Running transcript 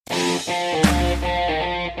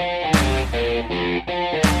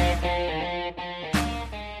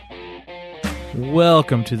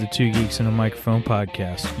Welcome to the Two Geeks and a Microphone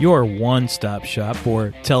podcast, your one-stop shop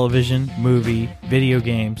for television, movie, video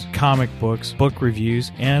games, comic books, book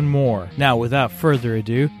reviews, and more. Now, without further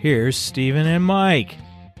ado, here's Steven and Mike.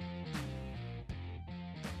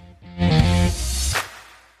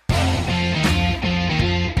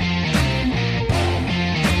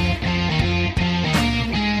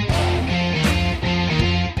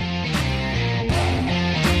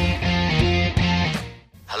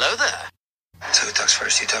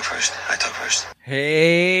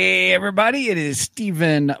 Hey, everybody. It is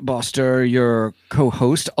Stephen Boster, your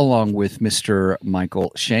co-host, along with Mr.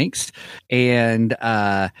 Michael Shanks. And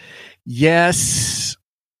yes,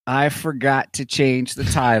 I forgot to change the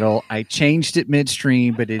title. I changed it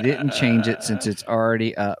midstream, but it didn't change it since it's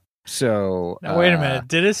already up. So now, wait a minute.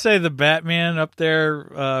 Did it say the Batman up there?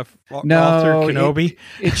 No, Author Kenobi.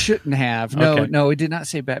 It shouldn't have. No, it did not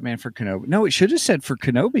say Batman for Kenobi. No, it should have said for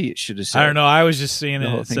Kenobi. It should have said. I don't know. I was just seeing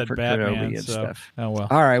it. It said for Batman Kenobi and so. stuff. Oh well.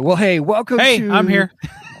 All right. Well, hey, welcome. Hey, I'm here.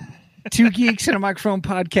 Two Geeks and a Microphone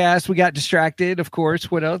podcast. We got distracted, of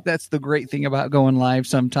course. What else? That's the great thing about going live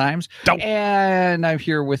sometimes. And I'm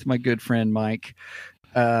here with my good friend Mike.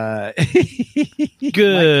 Good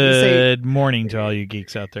morning to all you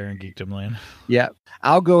geeks out there in Geekdom Land. Yeah,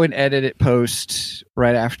 I'll go and edit it post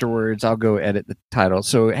right afterwards. I'll go edit the title.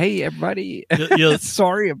 So, hey, everybody,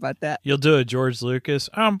 sorry about that. You'll do a George Lucas.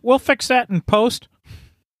 We'll fix that in post.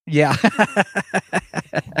 Yeah.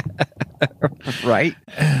 Right.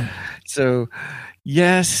 So,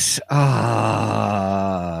 yes. Okay,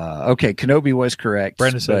 Kenobi was correct.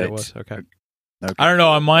 Brenda said it was. Okay. I don't know.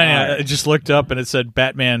 On mine, I just looked up and it said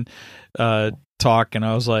Batman talk, and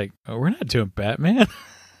I was like, oh, we're not doing Batman.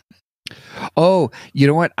 Oh, you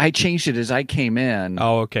know what? I changed it as I came in.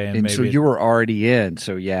 Oh, okay. And maybe so you were already in.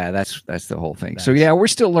 So yeah, that's the whole thing. Nice. So yeah, we're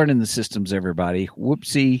still learning the systems, everybody.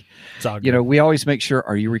 Whoopsie. It's all good. You know, we always make sure,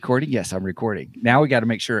 are you recording? Yes, I'm recording. Now we got to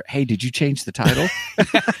make sure, hey, did you change the title?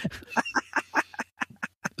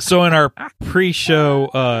 So in our pre-show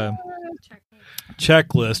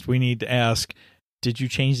checklist, we need to ask, did you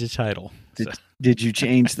change the title? Did you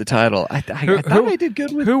change the title? I thought I did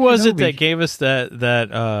good with who was Kenobi. it that gave us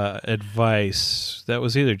that advice? That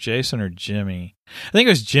was either Jason or Jimmy. I think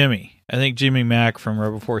it was Jimmy. I think Jimmy Mack from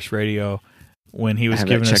Rebel Force Radio, when he was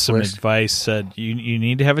giving us some advice, said you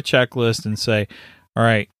need to have a checklist and say, all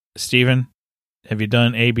right, Steven, have you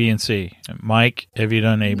done A, B, and C? And Mike, have you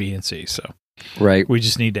done A, B, and C? So right, we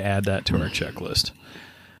just need to add that to our checklist.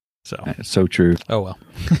 So that's so true. Oh well.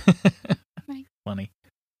 Funny.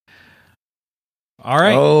 All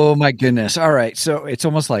right. Oh my goodness. All right. So it's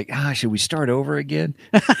almost like, should we start over again?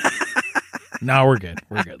 No, we're good.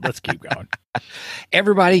 We're good. Let's keep going.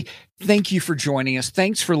 Everybody, thank you for joining us.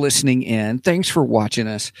 Thanks for listening in. Thanks for watching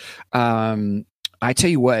us. I tell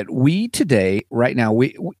you what, right now,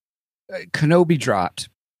 Kenobi dropped.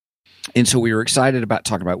 And so we were excited about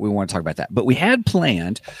we want to talk about that. But we had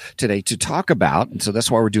planned today to talk about, and so that's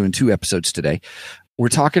why we're doing 2 episodes today. We're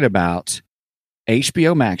talking about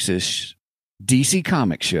HBO Max's DC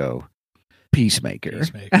comic show, Peacemaker.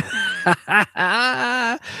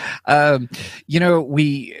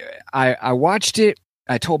 I watched it.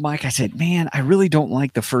 I told Mike, I said, man, I really don't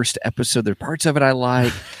like the first episode. There are parts of it I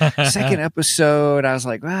like. Second episode, I was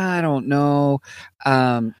like, well, I don't know.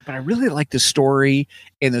 But I really like the story.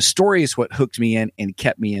 And the story is what hooked me in and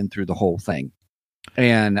kept me in through the whole thing.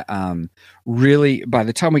 And really, by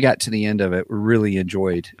the time we got to the end of it, we really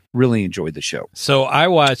enjoyed the show. So I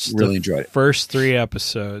watched the first 3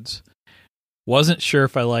 episodes. Wasn't sure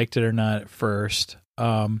if I liked it or not at first.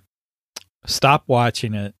 Stopped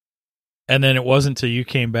watching it. And then it wasn't until you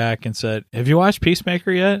came back and said, have you watched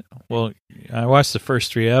Peacemaker yet? Well, I watched the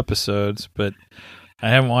first 3 episodes, but I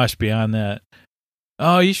haven't watched beyond that.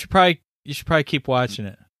 Oh, you should probably keep watching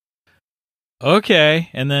it.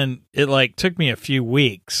 Okay. And then it took me a few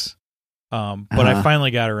weeks. But I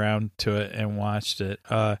finally got around to it and watched it.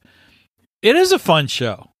 It is a fun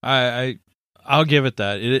show. I'll give it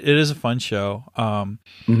that. It is a fun show.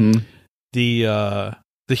 The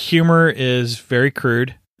humor is very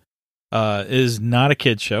crude. It is not a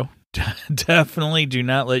kid show. Definitely do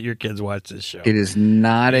not let your kids watch this show. It is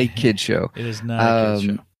not a kid show. It is not a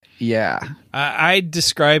kid show. Yeah. I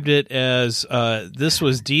described it as this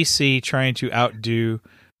was DC trying to outdo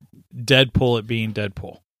Deadpool at being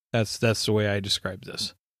Deadpool. That's the way I described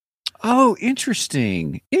this. Oh,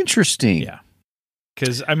 interesting. Yeah.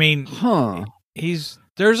 Because, I mean,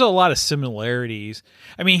 there's a lot of similarities.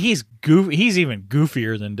 I mean, he's even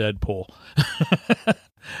goofier than Deadpool.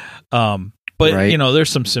 But right. There's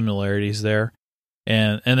some similarities there.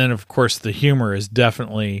 And then of course the humor is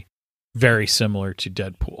definitely very similar to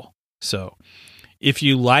Deadpool. So if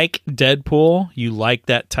you like Deadpool, you like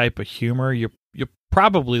that type of humor, you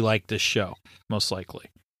probably like this show, most likely.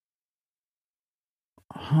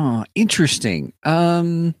 Huh. Interesting.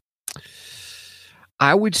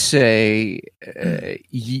 I would say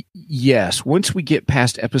yes. Once we get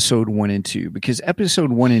past episode 1 and 2, because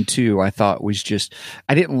episode 1 and 2, I thought was just,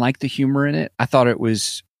 I didn't like the humor in it. I thought it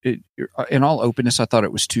was, in all openness, I thought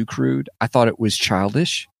it was too crude. I thought it was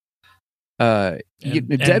childish.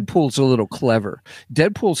 Deadpool's a little clever.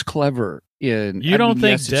 Deadpool's clever in. You don't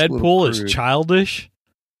think Deadpool is childish?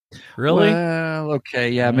 Really? Well, okay,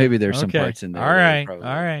 yeah, maybe there's some parts in there. All right.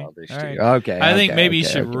 Okay. I think maybe you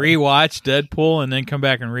should rewatch Deadpool and then come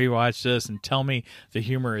back and rewatch this and tell me the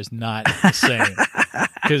humor is not the same,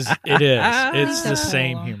 because it is. It's the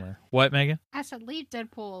same humor. What, Megan? I said leave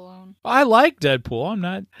Deadpool alone. I like Deadpool. I'm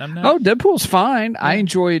not. Oh, Deadpool's fine. I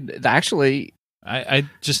enjoyed actually. I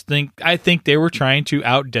think they were trying to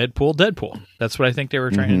out Deadpool. That's what I think they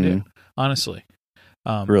were trying to do. Honestly.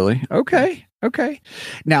 Really? Okay.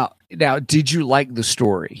 Now, did you like the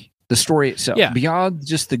story? The story itself, beyond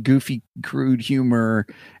just the goofy, crude humor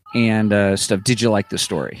and stuff. Did you like the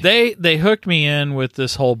story? They hooked me in with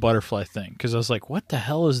this whole butterfly thing because I was like, "What the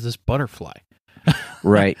hell is this butterfly?"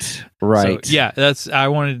 Right. So, yeah, I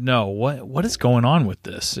wanted to know what is going on with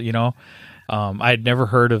this. I had never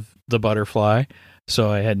heard of the butterfly,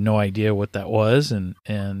 so I had no idea what that was,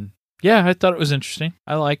 and yeah, I thought it was interesting.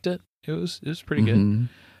 I liked it. It was pretty good.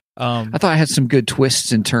 I thought I had some good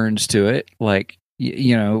twists and turns to it, like some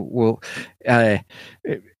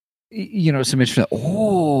interesting.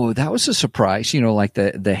 Oh, that was a surprise. Like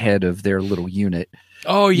the head of their little unit.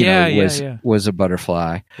 Oh yeah, was a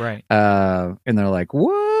butterfly, right? And they're like,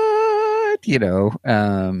 what?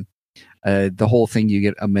 The whole thing. You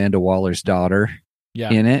get Amanda Waller's daughter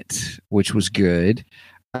in it, which was good.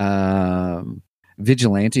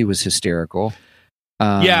 Vigilante was hysterical.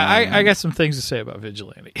 I got some things to say about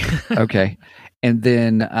Vigilante. Okay. And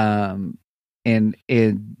then and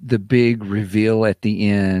the big reveal at the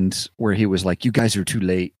end where he was like, "You guys are too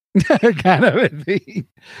late." kind of a thing.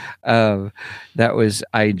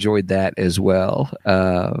 I enjoyed that as well.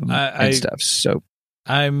 And stuff. So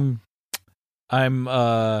I'm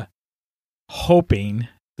hoping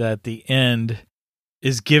that the end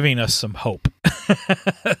is giving us some hope.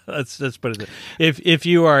 Let's put it there. If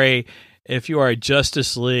you are a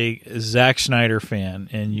Justice League Zack Snyder fan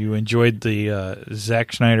and you enjoyed the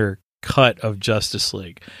Zack Snyder cut of Justice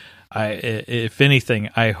League, if anything,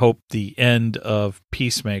 I hope the end of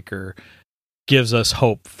Peacemaker gives us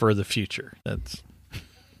hope for the future. That's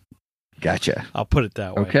gotcha. I'll put it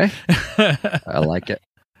that way. Okay, I like it.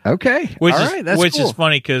 Okay, which cool. is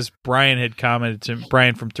funny because Brian from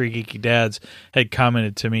Three Geeky Dads had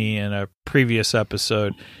commented to me in a previous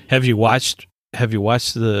episode. Have you watched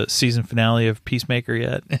the season finale of Peacemaker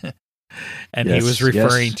yet? And he was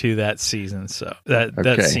referring to that season. So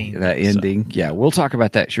that scene, that ending. So. Yeah, we'll talk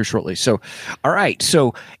about that here shortly. So, all right.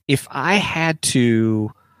 So if I had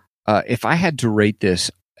to rate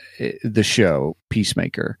the show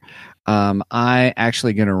Peacemaker, I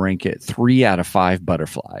actually going to rank it 3 out of 5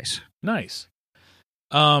 butterflies. Nice.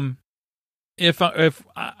 If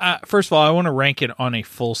first of all, I want to rank it on a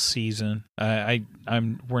full season.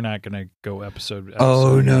 We're not going to go episode.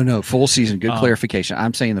 Oh no, full season. Good clarification.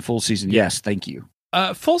 I'm saying the full season. Yes, thank you.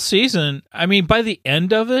 Full season. I mean, by the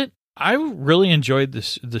end of it, I really enjoyed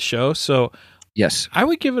the show. So yes, I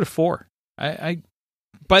would give it a 4. I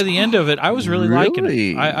by the end of it, I was really liking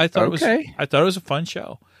it. I thought it was. I thought it was a fun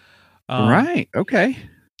show. Right. Okay.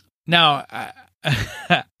 Now, I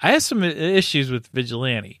had some issues with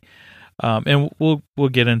Vigilante. And we'll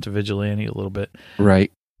get into Vigilante a little bit.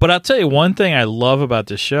 Right. But I'll tell you one thing I love about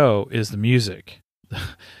this show is the music.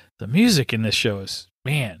 The music in this show is,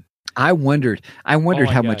 man. I wondered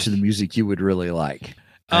how much of the music you would really like.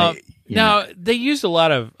 Now, they used a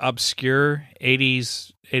lot of obscure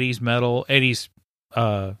 80s metal, 80s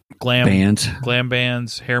glam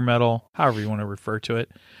bands, hair metal, however you want to refer to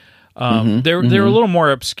it. They're a little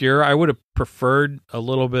more obscure. I would have preferred a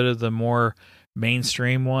little bit of the more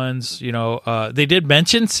mainstream ones. They did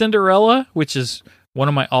mention Cinderella, which is one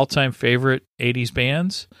of my all-time favorite 80s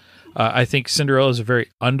bands. I think Cinderella is a very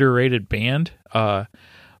underrated band, but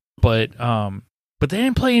they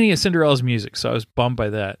didn't play any of Cinderella's music, so I was bummed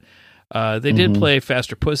by that. They did play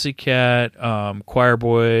Faster Pussycat, Choir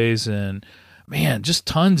Boys, and man, just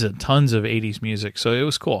tons and tons of 80s music, so it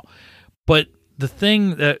was cool. But the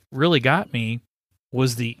thing that really got me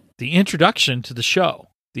was the introduction to the show.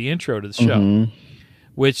 The intro to the show,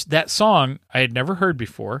 which that song I had never heard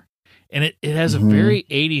before, and it has a very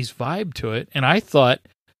 80s vibe to it, and I thought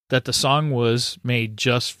that the song was made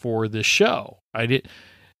just for this show.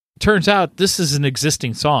 Turns out this is an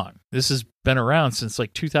existing song. This has been around since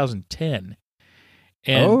like 2010.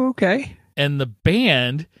 And, okay. And the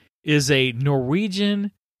band is a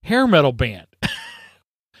Norwegian hair metal band.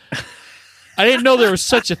 I didn't know there was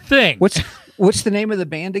such a thing. What's the name of the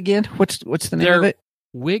band again? What's the name of it?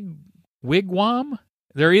 Wigwam.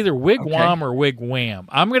 They're either Wigwam or Wigwam.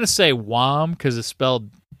 I'm going to say Wham because it's spelled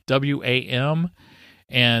W-A-M.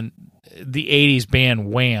 And the 80s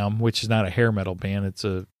band Wham, which is not a hair metal band, it's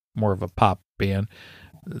more of a pop band.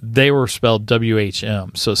 They were spelled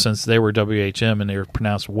W-H-M. So since they were W-H-M and they were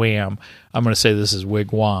pronounced Wham, I'm going to say this is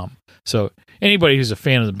Wigwam. So anybody who's a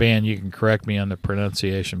fan of the band, you can correct me on the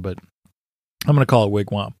pronunciation, but I'm going to call it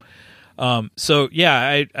Wigwam. So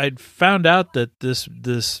yeah, I'd found out that this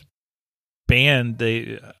band,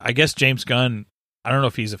 I guess James Gunn, I don't know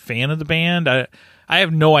if he's a fan of the band. I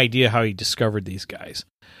have no idea how he discovered these guys,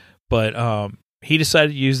 but he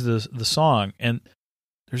decided to use the song, and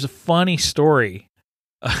there's a funny story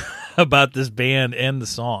about this band and the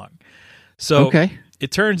song. So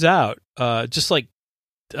it turns out, just like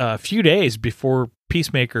a few days before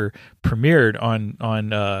Peacemaker premiered on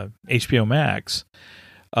HBO Max,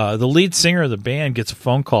 the lead singer of the band gets a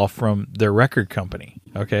phone call from their record company,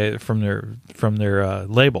 from their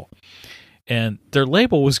label, and their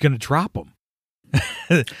label was going to drop them.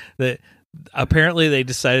 Apparently, they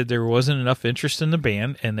decided there wasn't enough interest in the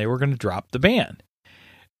band, and they were going to drop the band.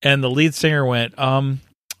 And the lead singer went,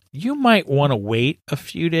 "You might want to wait a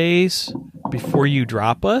few days before you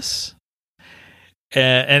drop us."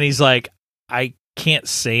 And he's like, "I can't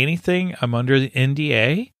say anything. I'm under the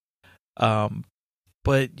NDA.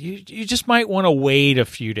 But you just might want to wait a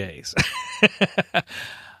few days."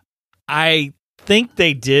 I think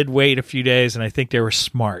they did wait a few days, and I think they were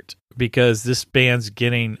smart because this band's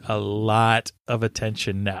getting a lot of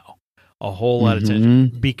attention now, a whole lot of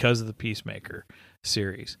attention because of the Peacemaker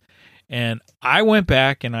series. And I went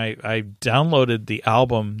back and I downloaded the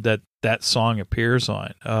album that song appears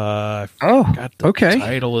on. I forgot the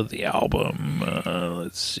title of the album.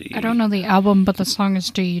 Let's see. I don't know the album, but the song is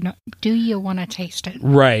 "Do You Want to Taste It?"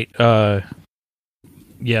 Right. Yeah.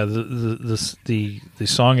 The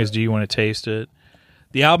song is "Do You Want to Taste It?"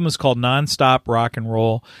 The album is called Nonstop Rock and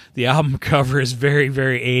Roll. The album cover is very,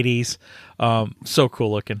 very 80s. So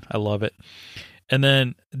cool looking. I love it. And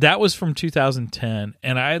then that was from 2010,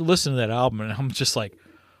 and I listened to that album, and I'm just like,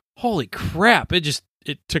 holy crap! It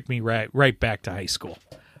took me right back to high school.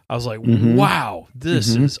 I was like, wow, this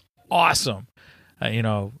is awesome.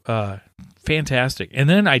 Fantastic. And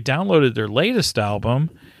then I downloaded their latest album,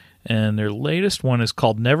 and their latest one is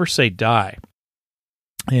called Never Say Die.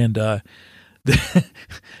 And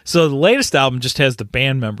so the latest album just has the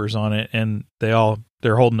band members on it, and they're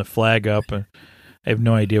holding the flag up. And I have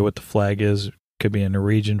no idea what the flag is. Could be a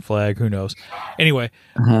Norwegian flag. Who knows? Anyway,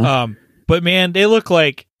 but man, they look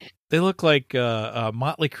like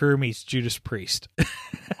Motley Crue meets Judas Priest.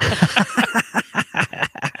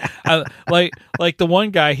 Like the one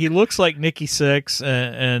guy, he looks like Nikki Sixx,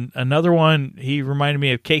 and another one, he reminded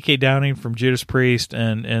me of KK Downing from Judas Priest,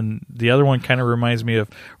 and the other one kind of reminds me of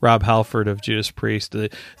Rob Halford of Judas Priest, the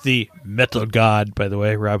metal god. By the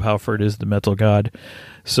way, Rob Halford is the metal god.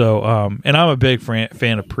 So, and I'm a big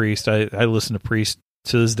fan of Priest. I listen to Priest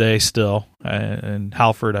to this day still, and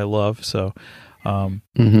Halford I love. So, I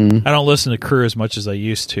don't listen to Crue as much as I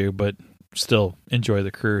used to, but still enjoy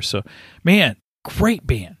the Crue. So, man, great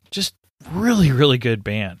band. Just really, really good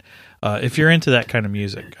band. If you're into that kind of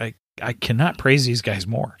music, I cannot praise these guys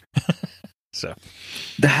more. So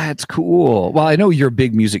that's cool. Well, I know you're a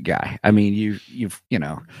big music guy. I mean, you've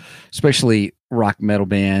especially rock metal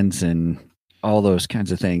bands and all those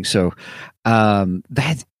kinds of things. So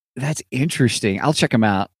that's interesting. I'll check them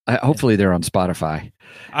out. Hopefully they're on Spotify.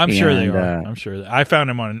 I'm sure they are. I'm sure. I found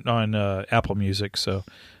them on Apple Music, so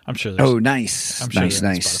I'm sure. Oh, nice. I'm sure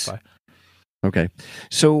nice. On Spotify. Okay.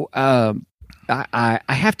 So I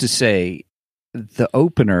have to say, the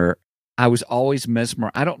opener, I was always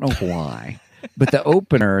mesmerized. I don't know why, but the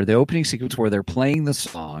opening sequence where they're playing the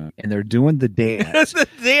song and they're doing the dance. The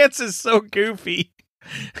dance is so goofy.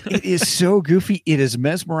 It is so goofy. It is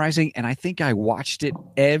mesmerizing, and I think I watched it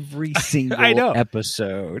every single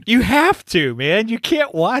episode. You have to, man. You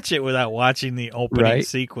can't watch it without watching the opening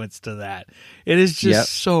sequence to that. It is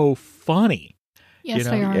just so funny. Yes,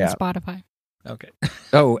 they are on Spotify. Okay.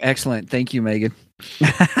 Oh, excellent. Thank you, Megan.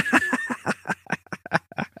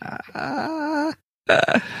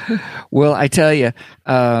 Well, I tell you,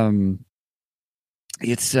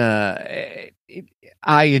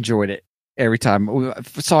 I enjoyed it. every time.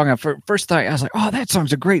 First thought, I was like, oh, that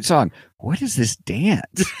song's a great song. What is this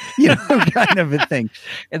dance? Kind of a thing.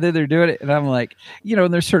 And then they're doing it, and I'm like,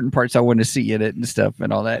 and there's certain parts I want to see in it and stuff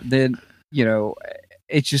and all that. Then,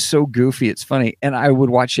 it's just so goofy. It's funny. And I would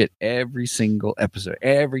watch it every single episode,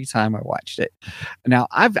 every time I watched it. Now,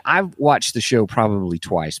 I've watched the show probably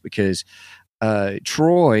twice because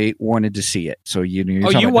Troy wanted to see it. So,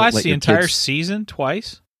 you watched the entire season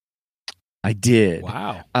twice? I did.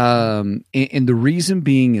 Wow. And the reason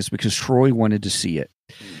being is because Troy wanted to see it.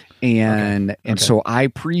 And so I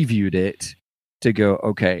previewed it to go,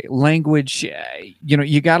 okay, language,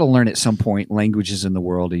 you got to learn at some point languages in the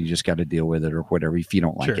world, and you just got to deal with it or whatever if you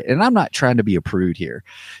don't like it. And I'm not trying to be a prude here.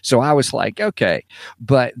 So I was like, okay,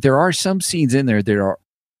 but there are some scenes in there that are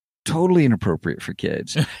totally inappropriate for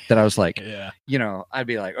kids that I was like, I'd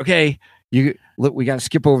be like, okay, we got to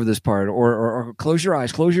skip over this part, or close your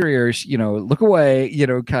eyes, close your ears, look away,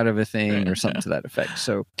 kind of a thing, or something to that effect.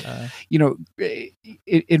 So,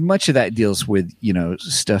 much of that deals with,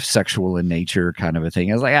 stuff sexual in nature, kind of a thing.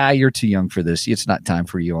 I was like, you're too young for this. It's not time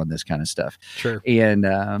for you on this kind of stuff. Sure. And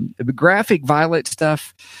the graphic, violent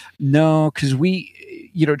stuff, no, because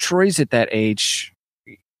Troy's at that age.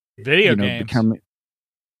 Video games.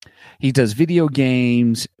 He does video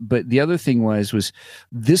games, but the other thing was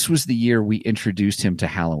this was the year we introduced him to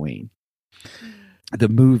Halloween, the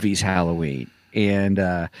movie's Halloween, and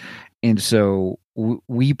so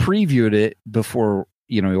we previewed it before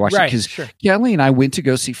we watched it, because Kelly and I went to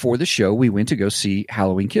go see, for the show, we went to go see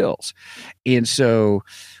Halloween Kills, and so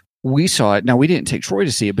we saw it. Now, we didn't take Troy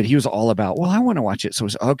to see it, but he was all about, well, I want to watch it, so it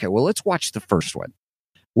was okay. Well, let's watch the first one.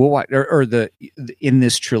 We'll watch, or in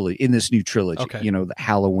this new trilogy, the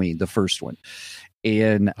Halloween, the first one.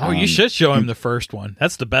 And you should show him the first one.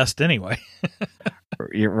 That's the best anyway.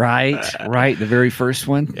 You're right. The very first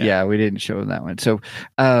one. Yeah, we didn't show him that one. So,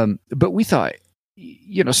 but we thought,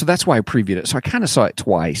 so that's why I previewed it. So I kind of saw it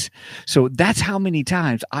twice. So that's how many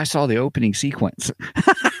times I saw the opening sequence.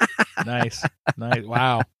 Nice.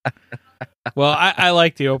 Wow. Well, I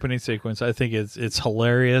like the opening sequence. I think it's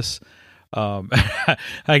hilarious.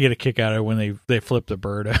 I get a kick out of it when they flip the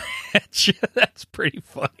bird at you. That's pretty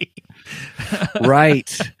funny.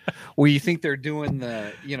 Right. Well, you think they're doing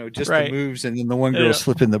the, the moves, and then the one girl's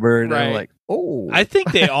flipping the bird. And I'm like, oh. I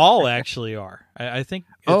think they all actually are. I think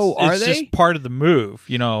it's they? Just part of the move.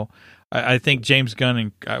 I think James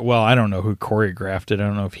Gunn I don't know who choreographed it. I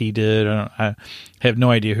don't know if he did. I have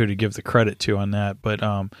no idea who to give the credit to on that. But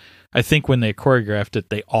I think when they choreographed it,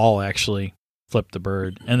 they all actually flip the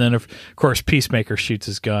bird, and then of course Peacemaker shoots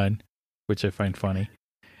his gun, which I find funny,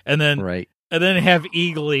 and then have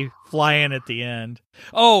Eagly fly in at the end.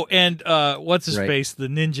 Oh, and what's his face, the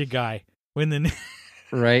ninja guy, when the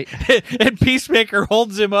and Peacemaker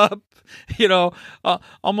holds him up,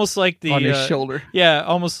 almost like the on his shoulder. Yeah,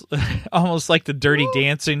 almost like the Dirty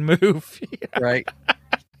Dancing move.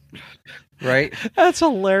 Right. That's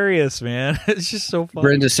hilarious, man. It's just so funny.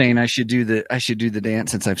 Brenda's saying I should do the dance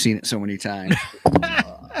since I've seen it so many times.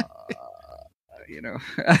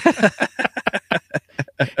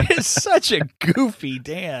 It's such a goofy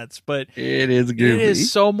dance, but it is goofy. It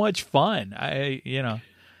is so much fun. Yep.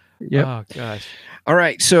 Oh gosh. All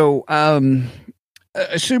right. So,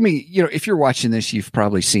 assuming, if you're watching this, you've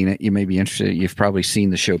probably seen it. You may be interested. You've probably seen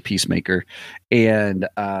the show Peacemaker. And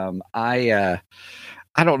I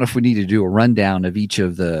don't know if we need to do a rundown of each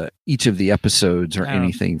of the episodes or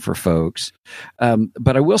anything for folks.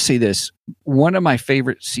 But I will say this. One of my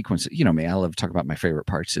favorite sequences, me, I love to talk about my favorite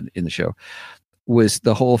parts in the show, was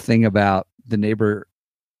the whole thing about the neighbor.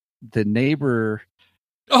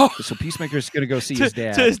 Oh, so Peacemaker's going to go see his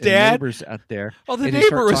dad. To his dad? The neighbor's out there. Oh, the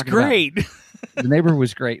neighbor was great. The neighbor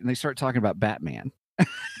was great. And they start talking about Batman.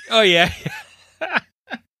 Oh, yeah.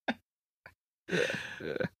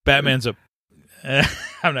 Batman's a...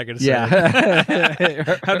 I'm not going to say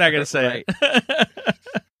it. I'm not going to say it.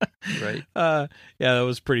 Right. Yeah, that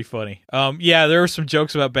was pretty funny. Yeah, there were some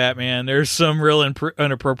jokes about Batman. There's some real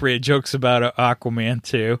inappropriate jokes about Aquaman,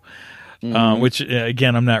 too. Which,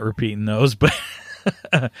 again, I'm not repeating those, but...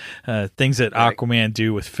 things that Aquaman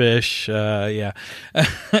do with fish, yeah.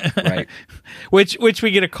 Right. Which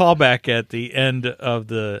we get a callback at the end of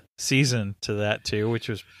the season to that too, which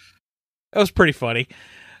was pretty funny.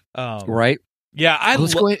 Right. Yeah,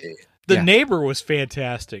 the neighbor was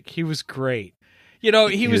fantastic. He was great.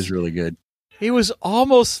 He was really good. He was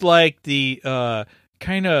almost like the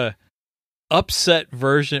kind of upset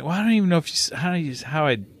version. Well, I don't even know how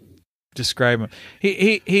I describe him.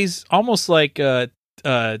 He's almost like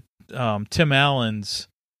Tim Allen's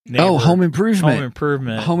neighbor. Oh, Home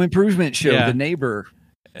Improvement show, yeah. The Neighbor.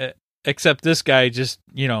 Except this guy just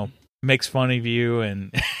makes fun of you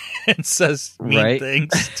and and says mean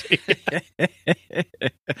things to you.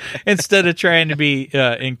 Instead of trying to be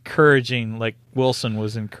encouraging like Wilson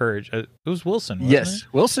was encouraged. It was Wilson, wasn't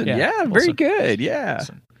it? Wilson. Yeah, Wilson. Very good. Yeah.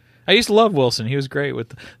 Wilson. I used to love Wilson. He was great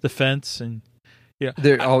with the fence and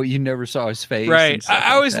you never saw his face. Right.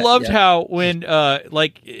 I always loved how when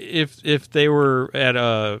like if they were at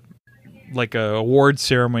a award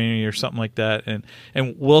ceremony or something like that and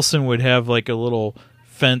Wilson would have like a little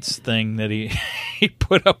fence thing that he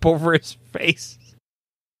put up over his face.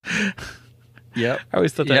 Yep. I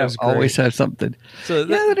always thought that was great. Always have something. So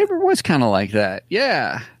that ever was kind of like that.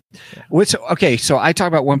 Yeah. Okay, so I talked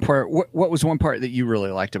about one part. What was one part that you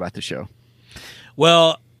really liked about the show?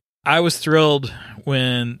 Well, I was thrilled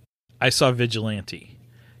when I saw Vigilante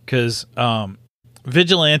because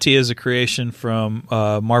Vigilante is a creation from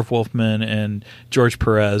Marv Wolfman and George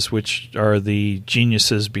Perez, which are the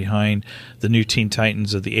geniuses behind the new Teen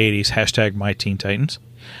Titans of the 80s, hashtag My Teen Titans.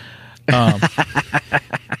 I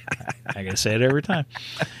got to say it every time.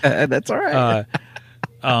 That's all right.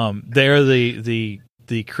 They're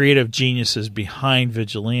the creative geniuses behind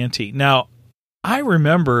Vigilante. Now, I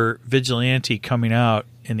remember Vigilante coming out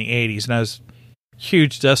in the 80s, and I was a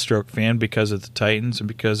huge Deathstroke fan because of the Titans and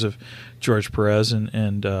because of George Perez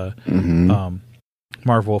and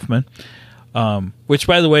Marv Wolfman. Which,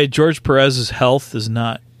 by the way, George Perez's health is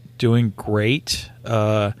not doing great.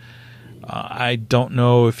 I don't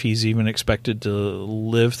know if he's even expected to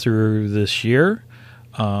live through this year.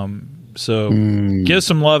 So give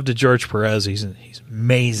some love to George Perez. He's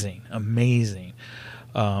amazing.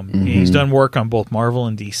 He's done work on both Marvel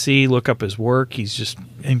and DC. Look up his work. He's just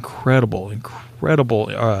incredible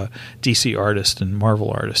DC artist and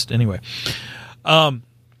Marvel artist. Anyway,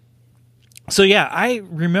 so yeah, I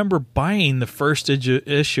remember buying the first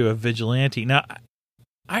issue of Vigilante. Now,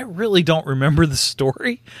 I really don't remember the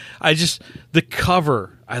story. The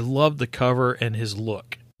cover. I love the cover and his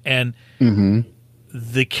look. And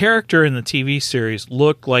the character in the TV series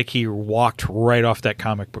looked like he walked right off that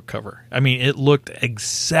comic book cover. I mean, it looked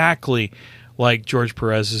exactly like George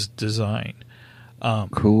Perez's design.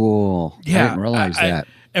 Cool. Yeah, I didn't realize that.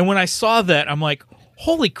 And when I saw that, I'm like,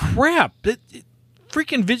 holy crap.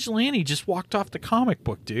 Freaking Vigilante just walked off the comic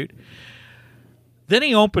book, dude. Then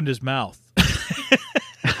he opened his mouth.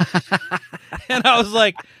 And I was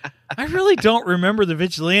like, I really don't remember the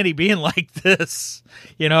Vigilante being like this.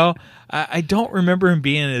 You know, I don't remember him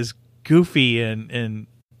being as goofy and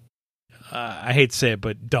I hate to say it,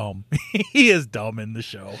 but dumb. He is dumb in the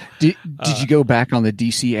show. Did you go back on the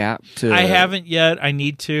DC app? I haven't yet. I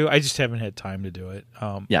need to. I just haven't had time to do it.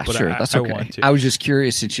 Yeah, but sure. That's okay. I want to. I was just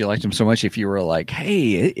curious since you liked him so much if you were like,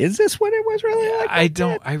 hey, is this what it was really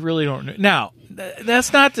like? I really don't know. Now,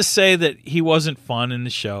 that's not to say that he wasn't fun in the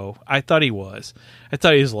show. I thought he was. I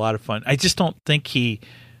thought he was a lot of fun. I just don't think he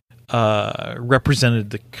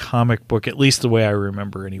represented the comic book, at least the way I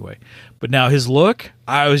remember anyway. But now his look,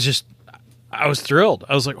 I was thrilled.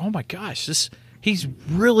 I was like, oh my gosh, he's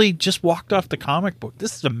really just walked off the comic book.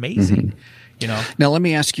 This is amazing. You know. Now let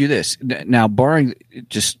me ask you this. Now, barring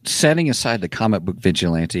just setting aside the comic book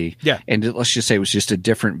Vigilante, and let's just say it was just a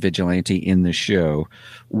different Vigilante in the show,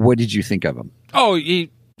 what did you think of him? Oh, he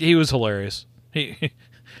was hilarious. He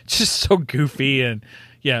just so goofy and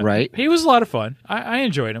right. He was a lot of fun. I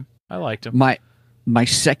enjoyed him. I liked him. My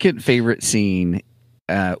second favorite scene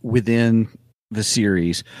within the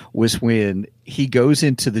series was when he goes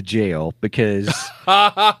into the jail because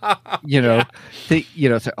I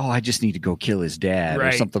just need to go kill his dad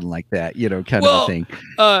or something like that, kind of a thing.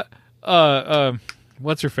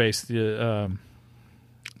 What's her face? I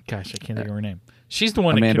can't think of her name. She's the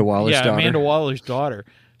one Amanda Waller's daughter. Amanda Waller's daughter.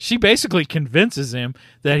 She basically convinces him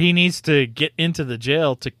that he needs to get into the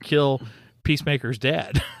jail to kill Peacemaker's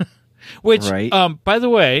dad. Which, by the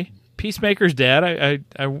way, Peacemaker's dad,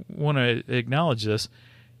 I want to acknowledge this.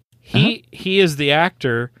 He is the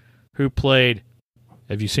actor who played.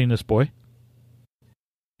 Have you seen this boy?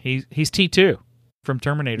 He's T2 from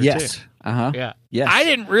Terminator 2. Yes. Yeah. Yes. I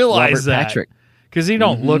didn't realize Robert that Patrick. because he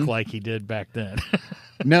don't look like he did back then.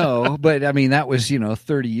 No, but I mean that was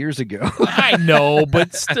 30 years ago. I know,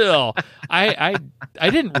 but still, I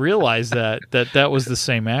didn't realize that was the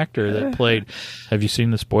same actor that played. Have you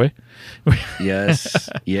seen this boy? Yes.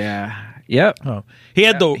 Yeah. Yep. Oh, he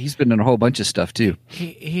had he's been in a whole bunch of stuff too.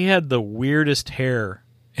 He had the weirdest hair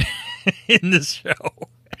in this show.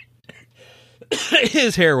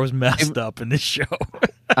 His hair was messed up in this show.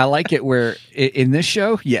 I like it where in this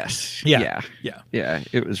show, yes, yeah,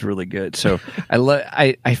 it was really good. So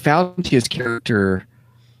I found his character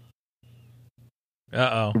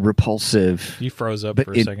repulsive. You froze up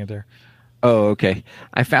for a second there. Oh, okay.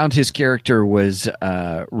 I found his character was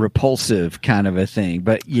repulsive, kind of a thing,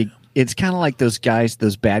 but it's kind of like those guys,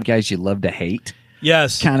 those bad guys you love to hate.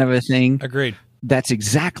 Yes, kind of a thing. Agreed. That's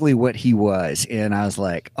exactly what he was, and I was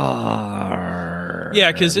like, oh,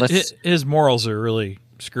 yeah, because his morals are really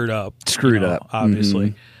screwed up.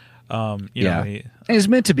 Obviously. Mm-hmm. You know, and it's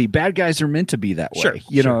meant to be. Bad guys are meant to be that way. Sure,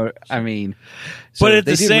 you know, I mean, but at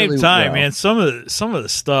the same time, man, some of the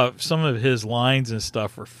stuff, some of his lines and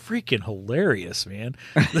stuff were freaking hilarious, man.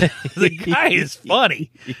 The guy is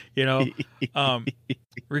funny, you know.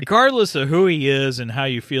 Regardless of who he is and how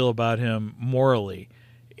you feel about him morally,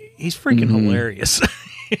 he's freaking hilarious.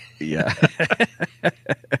 Yeah.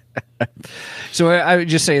 So I would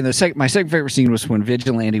just say my second favorite scene was when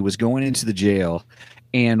Vigilante was going into the jail,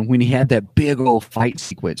 and when he had that big old fight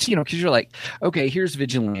sequence, you know, because you're like, okay, here's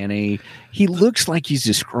Vigilante. He looks like he's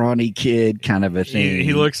a scrawny kid, kind of a thing.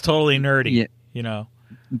 He looks totally nerdy, you know.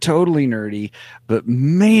 Totally nerdy, but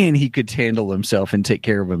man, he could handle himself and take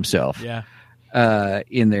care of himself. Yeah.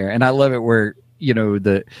 In there, and I love it where, you know,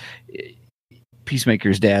 the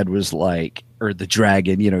Peacemaker's dad was like, or the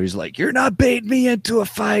dragon, you know, he's like, you're not baiting me into a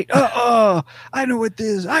fight. I know what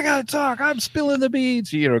this is. I gotta talk. I'm spilling the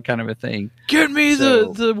beans, you know, kind of a thing. Get me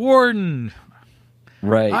the warden.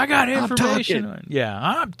 Right. I got information.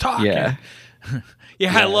 I'm talking. Yeah.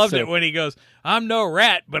 I loved it when he goes, I'm no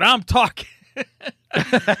rat, but I'm talking.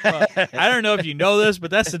 Well, I don't know if you know this,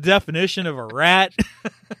 but that's the definition of a rat.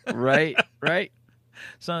 Right.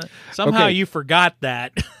 So somehow you forgot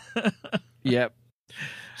that. Yep.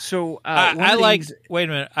 So I liked. Wait a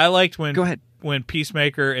minute. I liked when. Go ahead. When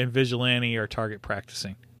Peacemaker and Vigilante are target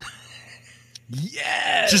practicing.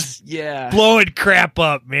 Yes. Just blowing crap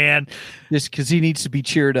up, man. Just because he needs to be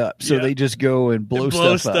cheered up, so they just go and blow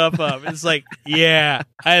stuff up. It's like, yeah,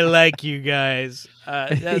 I like you guys.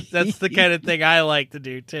 That's the kind of thing I like to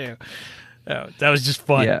do too. That was just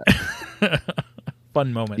fun. Yeah.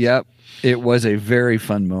 Fun moment. Yep. It was a very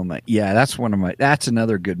fun moment. Yeah, that's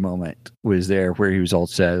another good moment was there where he was all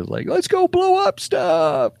said like, let's go blow up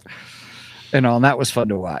stuff. And all, and that was fun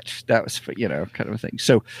to watch. That was, you know, kind of a thing.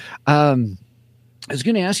 So I was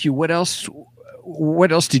going to ask you, what else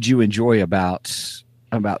did you enjoy about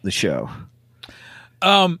the show?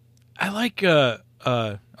 I like,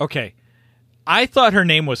 okay. I thought her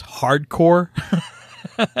name was Hardcore.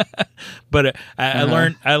 But I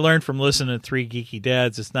learned from listening to Three Geeky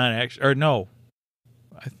Dads. It's not actually, or no.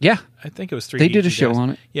 I think it was Three. They Geeky did a show Dads. on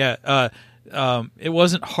it. Yeah. It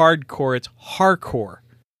wasn't hardcore. It's hardcore,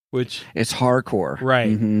 which it's hardcore,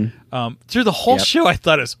 right? Mm-hmm. Through the whole show, I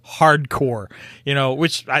thought it was hardcore. You know,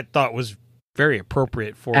 which I thought was very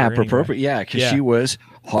appropriate for her. Appropriate, anyway. Because she was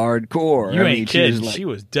hardcore. You ain't kidding. She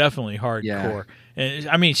was definitely hardcore. Yeah. And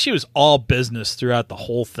I mean, she was all business throughout the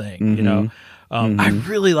whole thing. Mm-hmm. You know. I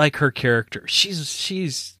really like her character.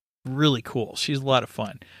 She's really cool. She's a lot of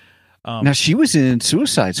fun. Now she was in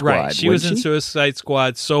Suicide Squad. Right, she was in Suicide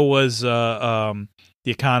Squad. So was The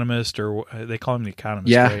Economist, or they call him The Economist.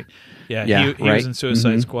 Yeah, right? Yeah. He was in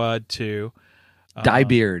Suicide Squad too.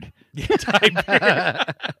 Diebeard.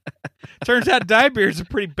 Diebeard. Turns out Diebeard's a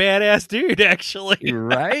pretty badass dude, actually.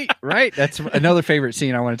 Right. That's another favorite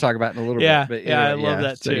scene I want to talk about in a little bit. But I love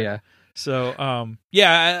that too. So, yeah. So,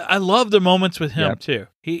 I love the moments with him too.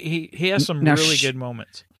 He has some really good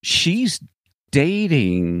moments. She's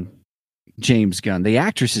dating James Gunn. The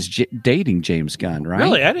actress is dating James Gunn, right?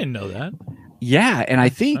 Really? I didn't know that. Yeah, and I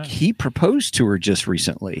think he proposed to her just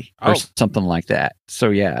recently or something like that. So,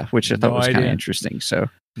 yeah, which I thought was kind of interesting. So,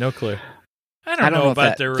 no clue. I don't know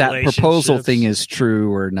about their that proposal thing is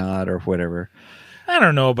true or not or whatever. I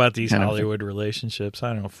don't know about these Hollywood relationships.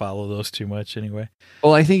 I don't follow those too much anyway.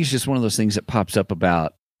 Well, I think it's just one of those things that pops up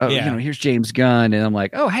about, you know, here's James Gunn. And I'm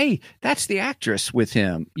like, oh, hey, that's the actress with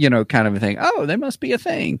him, you know, kind of a thing. Oh, there must be a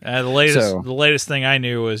thing. The latest thing I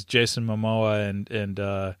knew was Jason Momoa and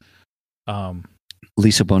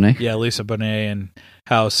Lisa Bonet. Yeah, Lisa Bonet, and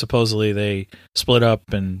how supposedly they split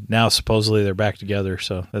up and now supposedly they're back together.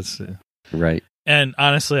 So that's right. And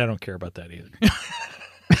honestly, I don't care about that either.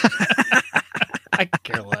 I could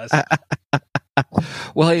care less.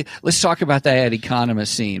 Well, hey, let's talk about that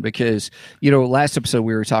Economist scene because, you know, last episode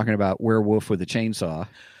we were talking about Werewolf with a Chainsaw.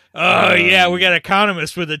 Oh, yeah, we got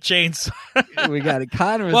Economist with a chainsaw. We got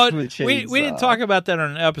Economist with a chainsaw. We didn't talk about that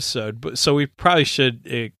on an episode, but so we probably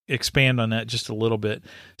should expand on that just a little bit.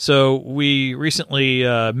 So we recently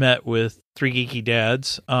met with Three Geeky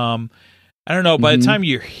Dads. I don't know, by the time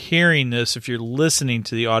you're hearing this, if you're listening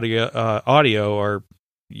to the audio or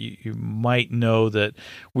you might know that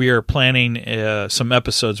we are planning some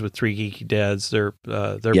episodes with Three Geeky Dads, their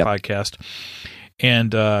podcast.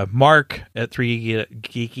 And Mark at Three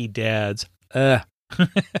Geeky Dads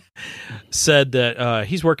said that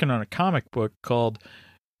he's working on a comic book called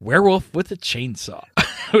Werewolf with a Chainsaw.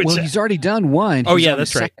 Well, he's already done one. Oh, yeah,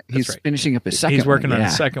 that's right. He's finishing up his second one. He's working on the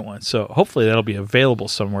second one. So hopefully that'll be available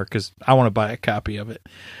somewhere because I want to buy a copy of it.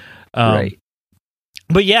 Right.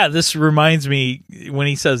 But yeah, this reminds me, when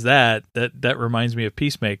he says that reminds me of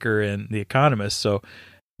Peacemaker and The Economist. So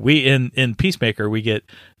we in Peacemaker, we get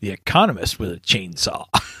The Economist with a chainsaw.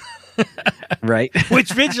 Right.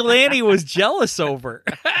 Which Vigilante was jealous over.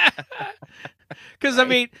 Because, I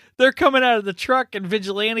mean, they're coming out of the truck and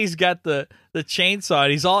Vigilante's got the chainsaw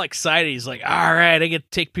and he's all excited. He's like, all right, I get to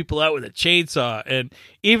take people out with a chainsaw. And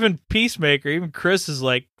even Peacemaker, even Chris is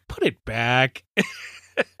like, put it back.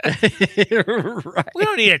 Right. We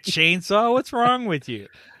don't need a chainsaw. What's wrong with you?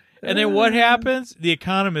 And then what happens? The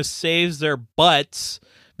Economist saves their butts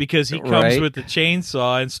because he comes with the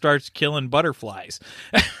chainsaw and starts killing butterflies.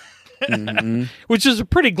 Mm-hmm. Which is a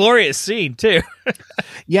pretty glorious scene too.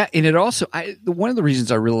 Yeah, and it also one of the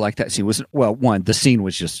reasons I really like that scene was, well, one, the scene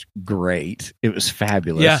was just great. It was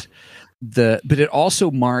fabulous. Yeah. But it also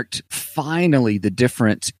marked finally the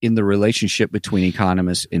difference in the relationship between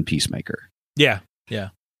Economist and Peacemaker. Yeah. Yeah.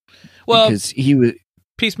 Well, because he was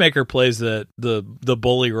Peacemaker plays the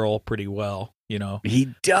bully role pretty well, you know.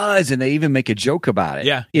 He does, and they even make a joke about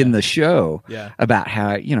it in the show. Yeah. About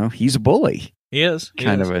how, he's a bully. He is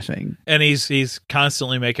kind of a thing, and he's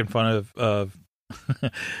constantly making fun of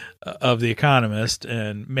the Economist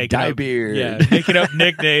and making making up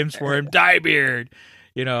nicknames for him, Diebeard,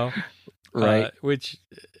 right? Which,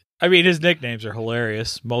 I mean, his nicknames are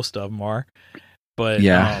hilarious. Most of them are, but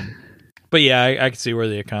I can see where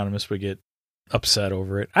the Economist would get upset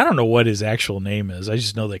over it. I don't know what his actual name is. I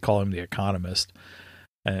just know they call him the Economist.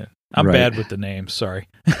 I'm bad with the names. Sorry.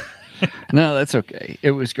 No, that's okay. It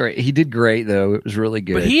was great. He did great, though. It was really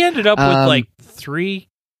good. But he ended up with like three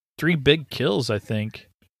big kills, I think.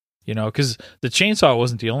 Because the chainsaw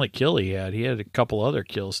wasn't the only kill he had. He had a couple other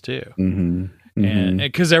kills too. Mm-hmm. Mm-hmm. And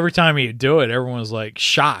because every time he'd do it, everyone was like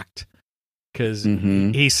shocked because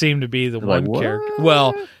he seemed to be the one character.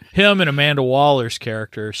 Well, him and Amanda Waller's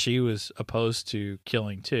character, she was opposed to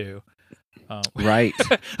killing too. Right.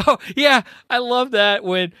 Oh yeah, I love that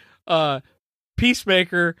when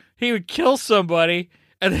Peacemaker, he would kill somebody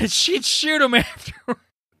and then she'd shoot him after.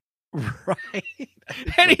 Right.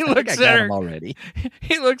 And he looks at her already.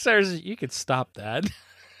 He looks at her and says, "You could stop that."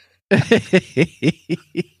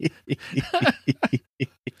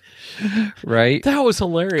 Right. That was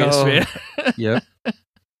hilarious, man. Yep.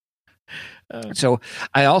 So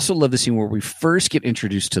I also love the scene where we first get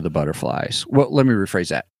introduced to the butterflies. Well, let me rephrase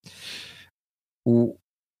that.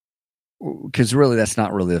 Because really, that's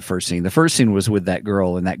not really the first scene. The first scene was with that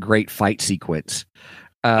girl in that great fight sequence.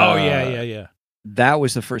 Yeah. That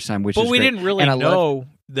was the first time, but we didn't really know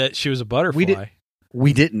that she was a butterfly. We didn't. Right.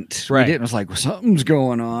 We didn't. It was like, well, something's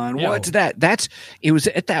going on. Yeah. What's that? It was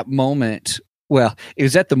at that moment. Well, it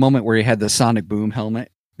was at the moment where he had the Sonic Boom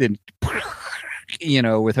helmet. Then,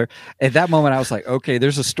 with her. At that moment, I was like, okay,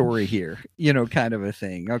 there's a story here. Kind of a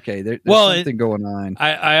thing. Okay, there's something going on.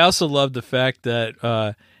 I also love the fact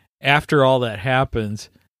that after all that happens,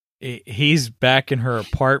 he's back in her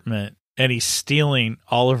apartment and he's stealing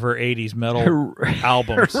all of her 80s metal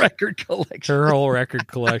albums. Her record collection. Her whole record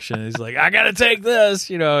collection. He's like, I got to take this,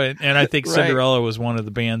 and I think Cinderella was one of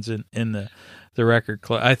the bands in the record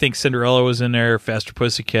collection. I think Cinderella was in there, Faster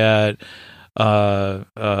Pussycat. I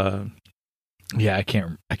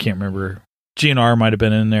can't remember. GNR might have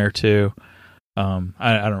been in there too. I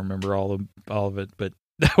don't remember all of it, but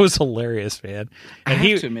that was hilarious, man. And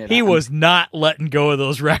he was not letting go of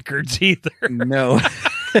those records either. No.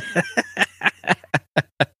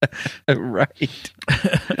 Right.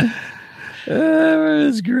 It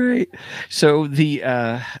was great. So the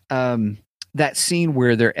that scene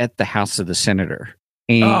where they're at the house of the senator,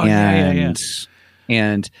 and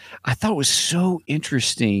I thought it was so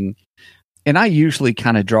interesting. And I usually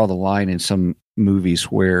kind of draw the line in some movies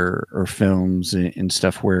or films and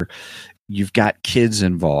stuff where you've got kids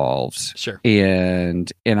involved. Sure. And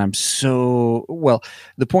I'm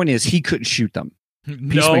the point is he couldn't shoot them.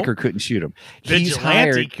 Peacemaker couldn't shoot him.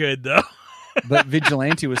 Vigilante could though. But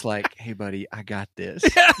Vigilante was like, "Hey buddy, I got this."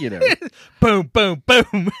 Boom, boom,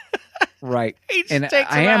 boom. Right. He just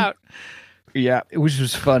takes him out. Yeah, which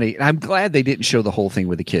was funny. I'm glad they didn't show the whole thing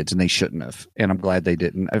with the kids, and they shouldn't have. And I'm glad they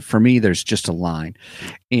didn't. For me, there's just a line,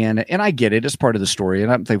 and I get it. It's part of the story,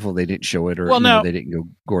 and I'm thankful they didn't show it or they didn't go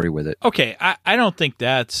gory with it. Okay, I don't think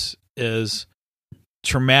that's as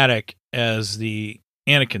traumatic as the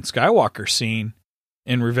Anakin Skywalker scene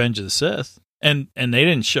in Revenge of the Sith, and they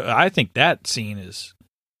didn't show. I think that scene is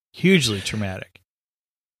hugely traumatic.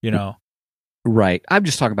 Right. I'm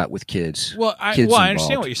just talking about with kids. Well, I Kids understand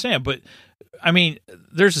involved. what you're saying, but I mean,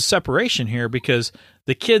 there's a separation here because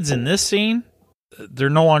the kids in this scene, they're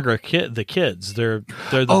no longer the kids. They're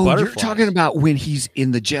the butterflies. You're talking about when he's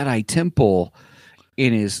in the Jedi Temple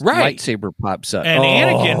and his Right. lightsaber pops up. And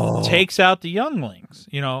Anakin takes out the younglings,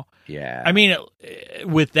 you know. Yeah. I mean,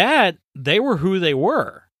 with that, they were who they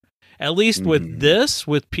were. At least with this,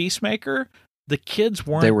 with Peacemaker, the kids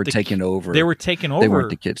weren't. They were taken over. They were taken over. They weren't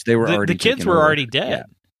the kids. They were already the kids taken were over. already dead. Yeah.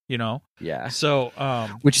 You know. Yeah. So,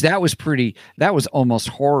 which that was almost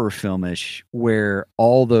horror filmish, where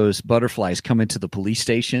all those butterflies come into the police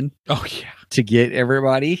station oh yeah, to get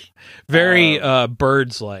everybody. very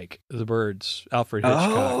birds like the birds. Alfred Hitchcock.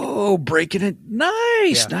 Oh, breaking it!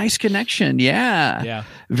 Nice, Yeah. nice connection. Yeah, Yeah.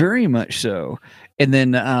 very much so. And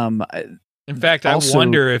then, In fact, also- I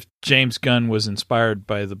wonder if James Gunn was inspired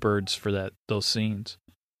by the birds for those scenes.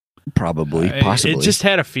 probably, possibly, It just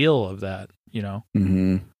had a feel of that, you know.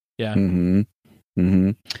 Mm-hmm. Yeah. Mm-hmm.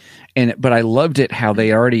 Mm-hmm. But I loved it how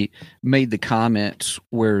they already made the comments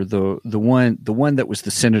where the one that was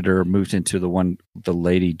the senator moved into the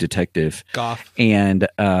lady detective, Goff. and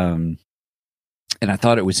I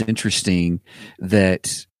thought it was interesting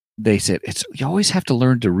that they said you always have to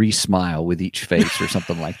learn to re-smile with each face or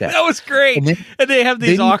something like that. That was great. And And, then- they have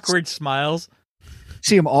these then- awkward smiles.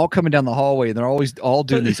 See them all coming down the hallway, and they're always all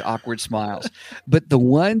doing these awkward smiles. But the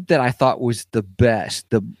one that I thought was the best,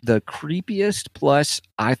 the creepiest, plus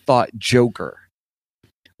I thought Joker,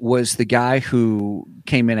 was the guy who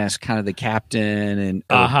came in as kind of the captain, and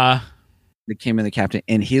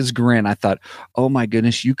and his grin. I thought, oh my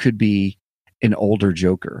goodness, you could be an older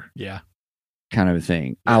Joker, Yeah. kind of a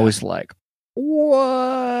thing. Yeah. I was like,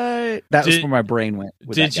 what? That was where my brain went.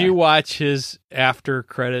 With Did that guy. you watch his after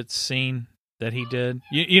credits scene that he did?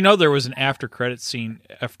 You know there was an after credits scene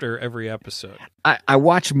after every episode. I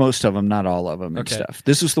watched most of them, not all of them, and Okay. stuff.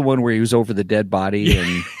 This was the one where he was over the dead body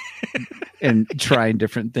and and trying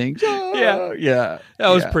different things. Yeah. That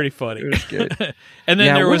was Yeah. pretty funny. It was good. And then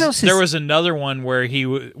Yeah, there what was else there is- was another one where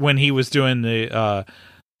when he was doing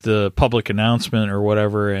the public announcement or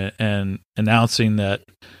whatever and announcing that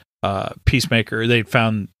Peacemaker, they'd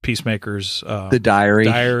found Peacemaker's The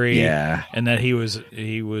diary. yeah, and that he was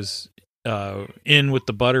in with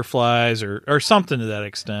the butterflies or something to that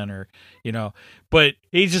extent, or you know, but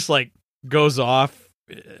he just like goes off,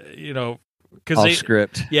 you know, because Off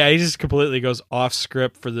script. yeah, he just completely goes off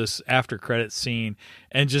script for this after credit scene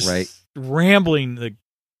and just Right. rambling the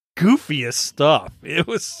goofiest stuff. It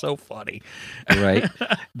was so funny. Right.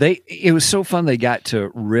 It was so fun they got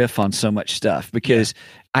to riff on so much stuff, because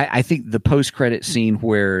I think the post credit scene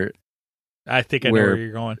where I think I know where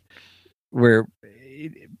you're going.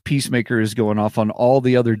 Peacemaker is going off on all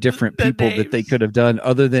the other different The people that they names. could have done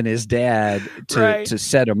other than his dad Right. to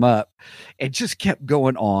set him up, and just kept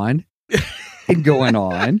going on and going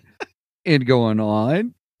on and going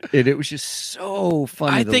on. And it was just so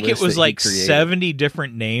funny. I the think it list was that he like created. 70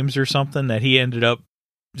 different names or something that he ended up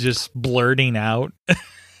just blurting out.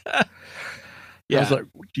 I was like,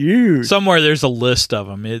 dude. Somewhere there's a list of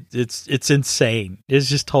them. It's insane. It's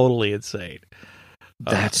just totally insane.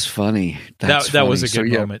 That's funny. That was a So,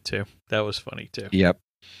 good yeah. moment too. That was funny too. Yep.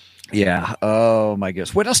 Yeah. Oh my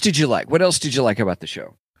goodness. What else did you like? What else did you like about the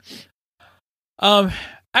show?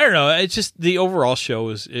 I don't know. It's just the overall show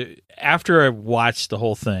was after I watched the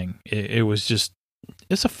whole thing, it was just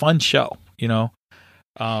it's a fun show. You know,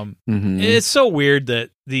 Mm-hmm. it's so weird that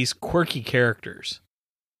these quirky characters.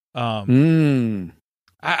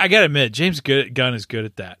 I gotta admit, James Gunn is good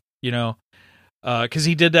at that. You know, because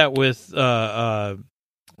he did that with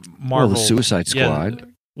Marvel, the Suicide Yeah,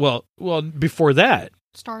 Squad. well, before that,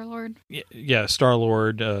 Star-Lord. yeah,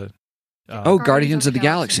 Star-Lord. Guardians of the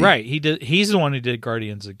Galaxy. Right. He's the one who did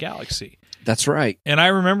Guardians of the Galaxy. That's right. And I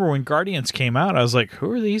remember when Guardians came out, I was like, who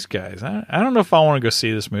are these guys? I don't know if I want to go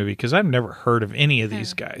see this movie because I've never heard of any of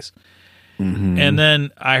these guys. Mm-hmm. And then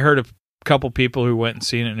I heard a couple people who went and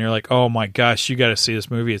seen it, and they're like, oh my gosh, you got to see this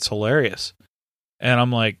movie. It's hilarious. And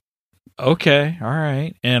I'm like, okay, all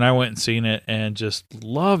right. And I went and seen it and just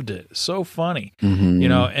loved it. So funny. Mm-hmm. You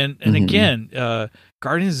know, and again,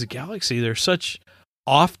 Guardians of the Galaxy, they're such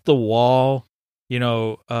off the wall, you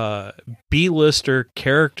know, B-lister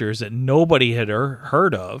characters that nobody had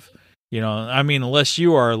heard of. You know, I mean, unless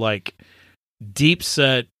you are like deep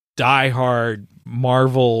set, diehard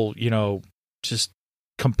Marvel, you know, just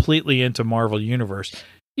completely into Marvel Universe,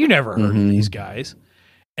 you never heard of these guys.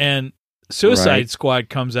 And Suicide Right. Squad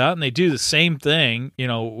comes out and they do the same thing, you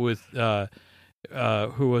know, with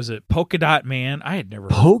who was it? Polka Dot Man. I had never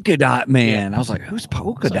heard Polka Dot Man. I was like, who's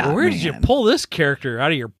Polka It's like, Dot where Man? did you pull this character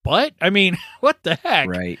out of your butt? I mean, what the heck?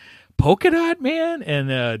 Right. Polka Dot Man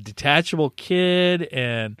and Detachable Kid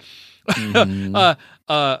and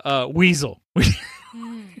Weasel.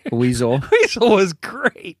 Weasel. Weasel was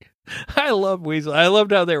great. I love Weasel. I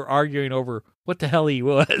loved how they were arguing over what the hell he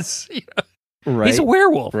was. Right. He's a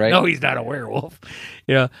werewolf. Right. No, he's not a werewolf.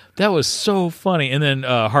 That was so funny. And then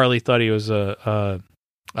Harley thought he was a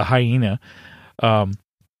hyena.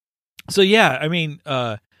 So yeah, I mean,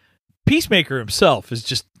 Peacemaker himself is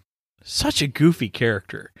just such a goofy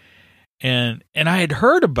character, and I had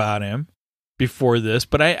heard about him before this,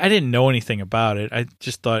 but I didn't know anything about it. I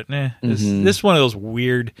just thought, this is one of those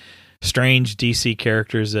weird, strange DC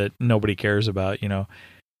characters that nobody cares about,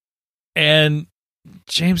 And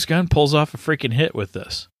James Gunn pulls off a freaking hit with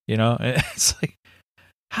this, It's like,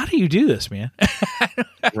 how do you do this, man?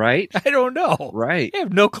 Right? I don't know. Right. I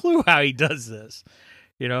have no clue how he does this.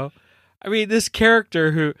 I mean, this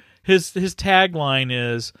character who his tagline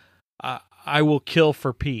is, "I will kill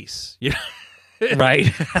for peace." Right.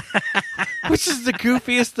 Which is the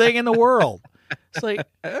goofiest thing in the world. It's like,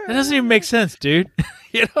 that doesn't even make sense, dude.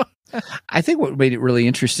 I think what made it really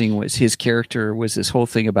interesting was his character was this whole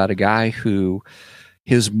thing about a guy who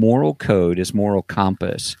his moral code, his moral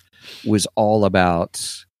compass was all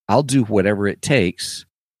about, I'll do whatever it takes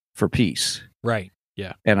for peace. Right.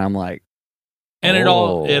 Yeah. And I'm like, and it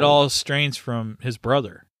all strains from his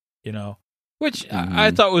brother, which I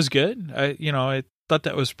thought was good. I thought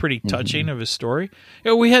that was pretty touching of his story.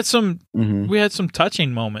 We had some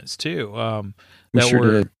touching moments too.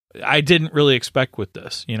 I didn't really expect with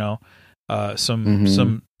this,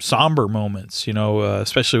 some somber moments,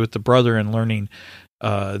 especially with the brother and learning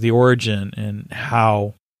the origin and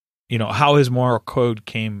how his moral code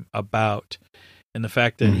came about, and the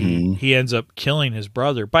fact that he ends up killing his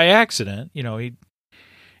brother by accident,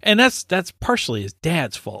 and that's partially his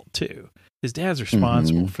dad's fault too. His dad's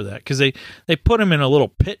responsible for that because they put him in a little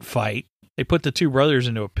pit fight. They put the two brothers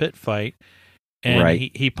into a pit fight, and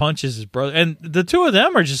he punches his brother, and the two of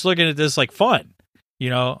them are just looking at this like fun,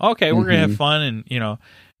 Okay, we're gonna have fun, and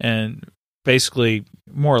and basically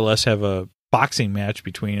more or less have a boxing match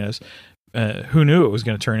between us. Who knew it was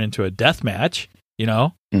going to turn into a death match?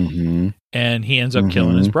 And he ends up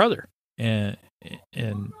killing his brother, and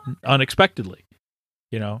unexpectedly,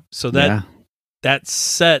 So that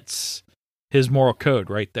sets his moral code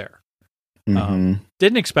right there.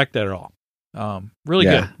 Didn't expect that at all.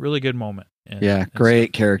 Really good moment.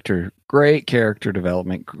 Great character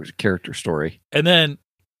development, character story. And then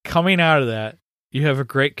coming out of that, you have a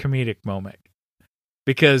great comedic moment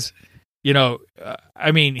because,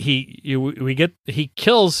 I mean, he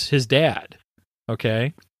kills his dad.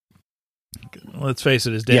 Okay. Let's face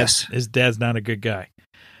it, his dad's not a good guy.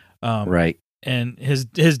 Right. And his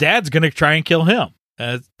dad's going to try and kill him.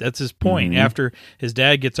 That's his point. After his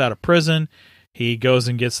dad gets out of prison, he goes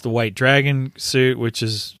and gets the White Dragon suit, which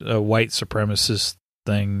is a white supremacist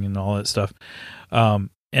thing and all that stuff. And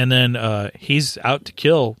then he's out to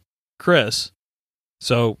kill Chris.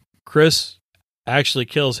 So Chris actually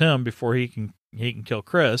kills him before he can kill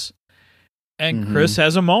Chris. And Chris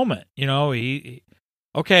has a moment.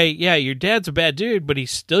 Okay, yeah, your dad's a bad dude, but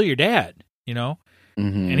he's still your dad,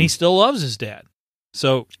 and he still loves his dad.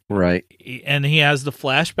 So, right. And he has the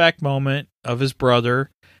flashback moment of his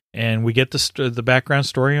brother, and we get the background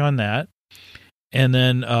story on that. And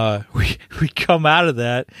then we come out of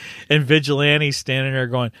that, and Vigilante's standing there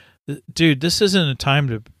going, "Dude, this isn't a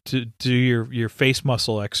time to do your face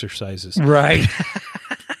muscle exercises." Right.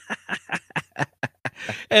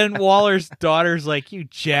 And Waller's daughter's like, "You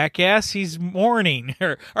jackass, he's mourning."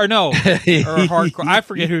 or hardcore. I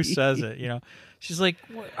forget who says it, She's like,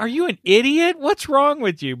 "Are you an idiot? What's wrong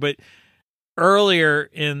with you?" But earlier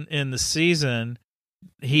in the season,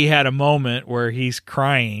 he had a moment where he's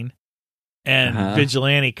crying, and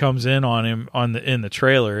Vigilante comes in on him in his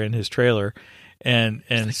trailer,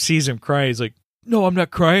 and sees him crying. He's like, "No, I'm not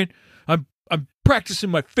crying. I'm practicing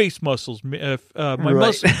my face muscles,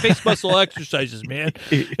 face muscle exercises, man."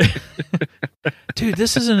 Dude,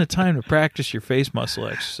 this isn't a time to practice your face muscle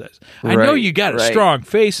exercise. I know you got a strong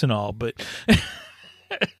face and all, but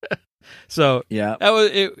so yeah, that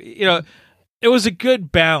was it. It was a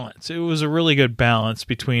good balance. It was a really good balance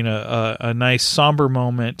between a nice somber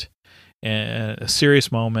moment and a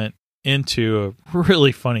serious moment into a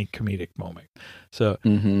really funny comedic moment. So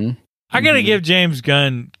I got to give James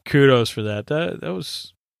Gunn kudos for that. That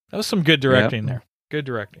was some good directing there. Good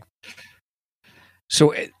directing.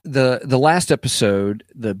 So the last episode,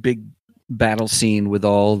 the big battle scene with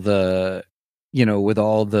all the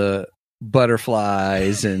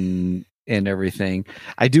butterflies and everything.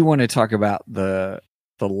 I do want to talk about the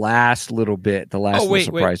the last little bit, little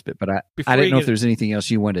surprise bit, but I didn't know if there's anything else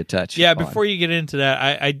you wanted to touch. Yeah, before you get into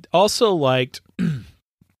that, I also liked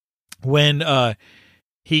when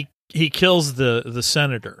he kills the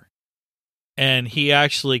senator, and he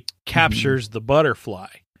actually captures the butterfly,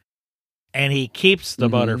 and he keeps the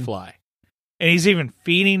butterfly, and he's even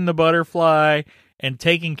feeding the butterfly and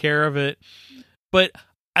taking care of it. But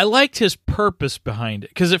I liked his purpose behind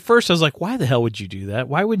it, because at first I was like, why the hell would you do that?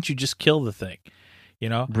 Why wouldn't you just kill the thing? You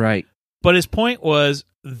know? Right. But his point was,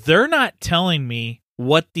 they're not telling me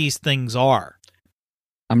what these things are.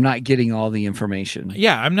 I'm not getting all the information.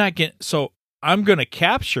 Yeah, I'm not getting, so I'm going to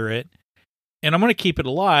capture it, and I'm going to keep it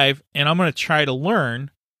alive, and I'm going to try to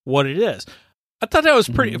learn what it is. I thought that was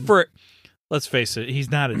pretty, let's face it, he's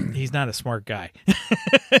not a smart guy.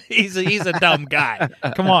 he's a dumb guy.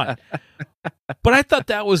 Come on. But I thought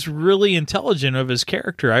that was really intelligent of his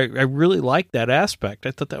character. I really liked that aspect.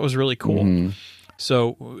 I thought that was really cool.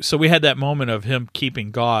 So we had that moment of him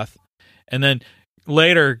keeping Goth, and then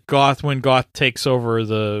later when Goth takes over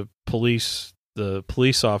the police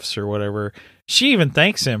officer or whatever, she even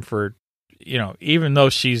thanks him for, even though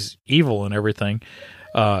she's evil and everything,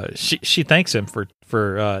 she thanks him for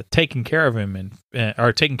taking care of him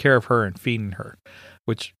or taking care of her and feeding her,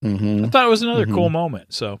 which I thought was another cool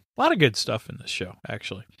moment. So a lot of good stuff in this show,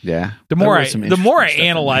 actually. Yeah. The more I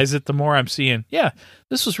analyze it, the more I'm seeing,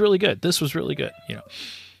 this was really good. This was really good.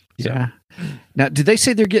 Yeah. Now, did they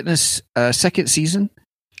say they're getting a second season?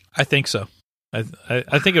 I think so. I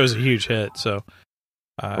think it was a huge hit. So,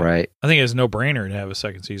 right. I think it's a no-brainer to have a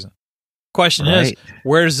second season. Question is,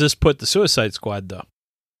 where does this put the Suicide Squad, though?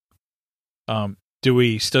 Do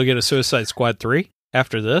we still get a Suicide Squad 3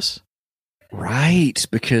 after this? Right,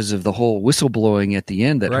 because of the whole whistleblowing at the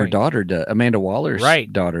end that her daughter does, Amanda Waller's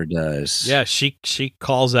daughter does. Yeah, she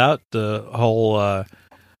calls out the whole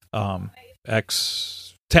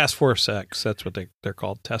Task Force X. That's what they're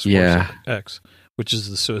called, Task Force X, which is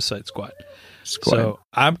the Suicide Squad. So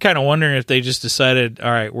I'm kind of wondering if they just decided,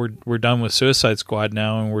 all right, we're done with Suicide Squad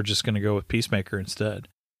now, and we're just going to go with Peacemaker instead.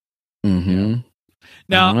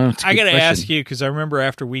 Now, I got to ask you, because I remember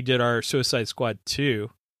after we did our Suicide Squad 2,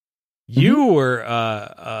 you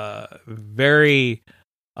were very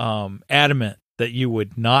adamant that you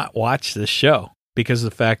would not watch this show because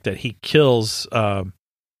of the fact that he kills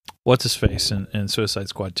what's-his-face in Suicide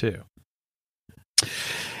Squad 2.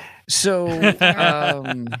 So,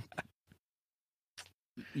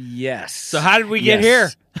 yes. So how did we get here?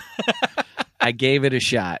 I gave it a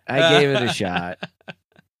shot.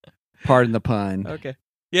 Pardon the pun. Okay.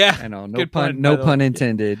 Yeah. I know. No pun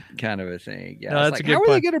intended kind of a thing. Yeah. No, that's a good how pun.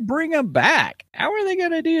 are they going to bring him back? How are they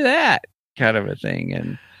going to do that? Kind of a thing.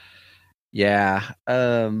 And yeah.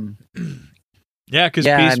 Because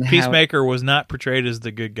Peacemaker was not portrayed as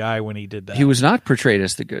the good guy when he did that. He was not portrayed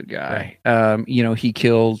as the good guy. Right. He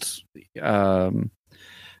killed I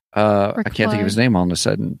can't think of his name all of a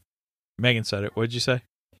sudden. Megan said it. What did you say?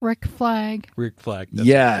 Rick Flag.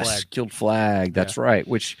 Yes, Flag. Killed Flag. That's right.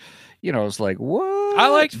 Which, was like, what? I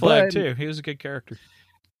liked Flag too. He was a good character.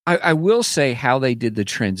 I will say how they did the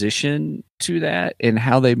transition to that and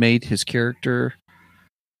how they made his character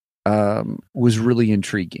was really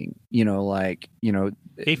intriguing. He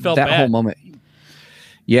felt that bad. Whole moment.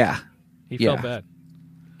 Yeah. He felt bad.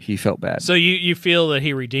 He felt bad. So you feel that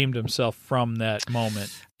he redeemed himself from that moment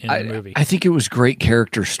in the movie? I think it was great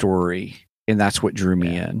character story, and that's what drew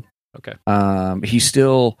me in. Okay. He's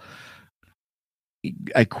still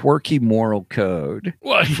a quirky moral code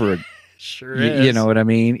for sure is. You know what I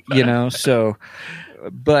mean? So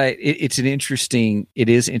but it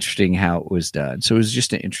is interesting how it was done. So it was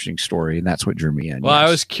just an interesting story, and that's what drew me in. Well, I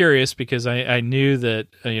was curious because I knew that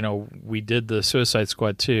we did the Suicide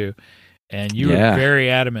Squad 2, and you were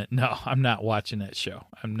very adamant. No, I'm not watching that show.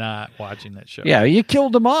 Yeah, you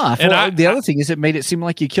killed him off. And the other thing is, it made it seem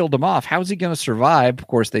like you killed him off. How is he going to survive? Of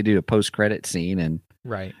course, they do a post-credit scene, and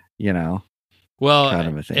well, kind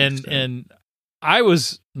of a thing, and I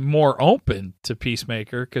was more open to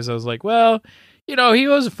Peacemaker because I was like, well, he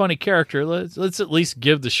was a funny character. Let's at least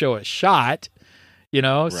give the show a shot,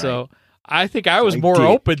 Right. So I think I was more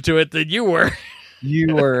open to it than you were.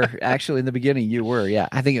 You were actually in the beginning. You were, yeah.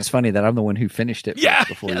 I think it's funny that I'm the one who finished it.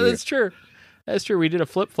 Before you. That's true. That's true. We did a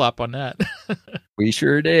flip flop on that. We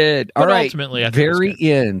sure did. But all right. Ultimately, I think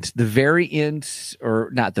the very end, or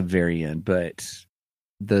not the very end, but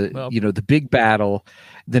the big battle.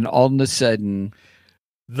 Then all of a sudden,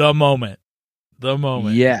 the moment.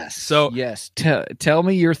 Yes. So yes. Tell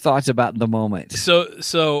me your thoughts about the moment.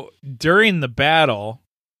 So during the battle,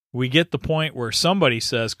 we get the point where somebody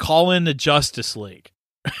says, "Call in the Justice League,"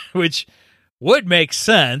 which would make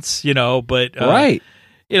sense, but right.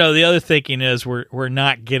 the other thinking is we're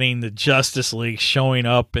not getting the Justice League showing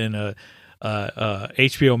up in a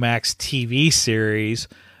HBO Max TV series.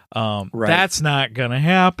 Right. That's not going to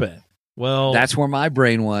happen. Well, that's where my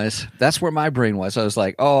brain was. I was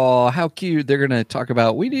like, oh, how cute. They're going to talk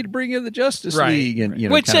about, we need to bring in the Justice League.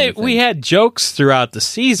 And, which we had jokes throughout the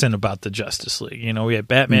season about the Justice League. We had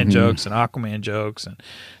Batman jokes and Aquaman jokes and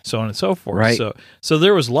so on and so forth. Right. So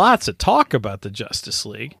there was lots of talk about the Justice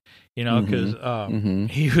League,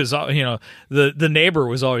 because he was, the neighbor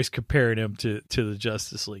was always comparing him to the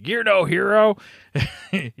Justice League. You're no hero.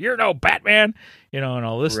 You're no Batman, and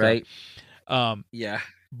all this stuff. Yeah.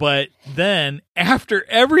 But then, after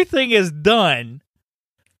everything is done,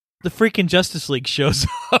 the freaking Justice League shows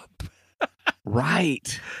up.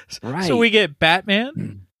 Right. So we get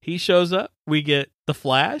Batman. He shows up. We get the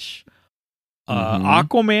Flash,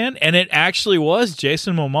 Aquaman, and it actually was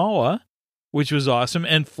Jason Momoa, which was awesome.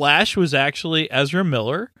 And Flash was actually Ezra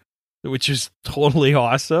Miller, which is totally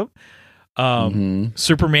awesome.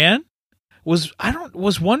 Superman was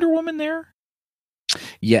Wonder Woman there?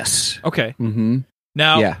 Yes. Okay.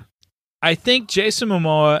 Now, I think Jason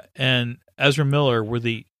Momoa and Ezra Miller were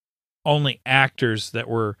the only actors that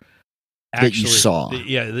were actually that you saw.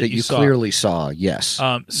 That you clearly saw. Yes.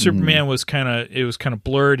 Superman was kind of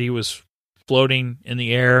blurred. He was floating in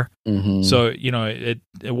the air, so it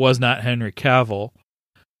was not Henry Cavill,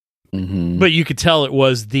 but you could tell it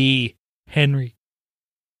was the Henry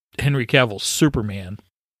Cavill Superman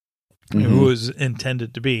who was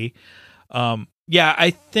intended to be.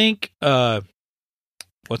 I think.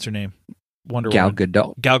 What's her name? Wonder Woman.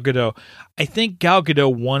 Gal Gadot. I think Gal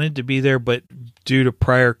Gadot wanted to be there, but due to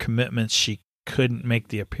prior commitments, she couldn't make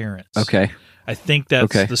the appearance. Okay. I think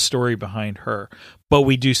that's the story behind her. But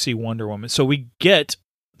we do see Wonder Woman. So we get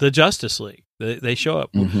the Justice League. They show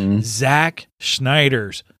up. Zack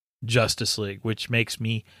Snyder's Justice League, which makes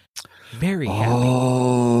me very happy.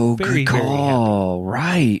 Oh, very, good call. Very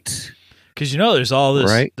happy. Right. Because, there's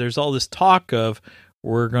all this talk of,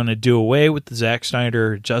 we're going to do away with the Zack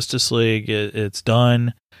Snyder Justice League. It's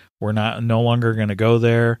done. We're no longer going to go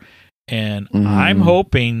there. And I'm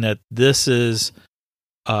hoping that this is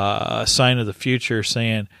a sign of the future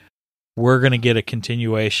saying we're going to get a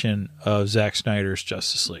continuation of Zack Snyder's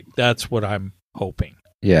Justice League. That's what I'm hoping.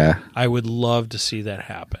 Yeah. I would love to see that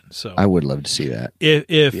happen. So I would love to see that.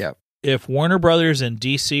 If Warner Brothers and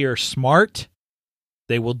DC are smart,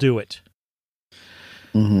 they will do it.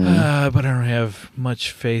 But I don't have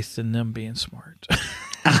much faith in them being smart.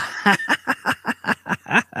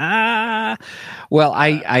 Well,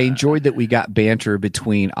 I enjoyed that we got banter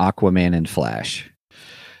between Aquaman and Flash,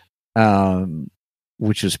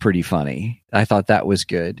 which was pretty funny. I thought that was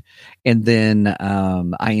good. And then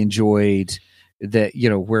I enjoyed that,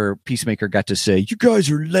 where Peacemaker got to say, "You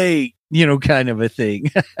guys are late," kind of a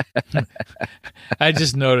thing. I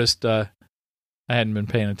just noticed I hadn't been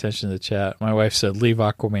paying attention to the chat. My wife said, "Leave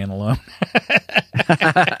Aquaman alone."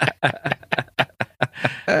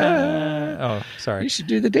 Oh, sorry. You should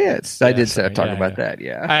do the dance. I did talk about that.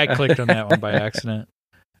 Yeah, I clicked on that one by accident.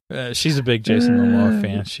 She's a big Jason Momoa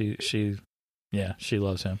fan. She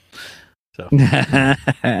loves him. So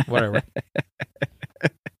whatever.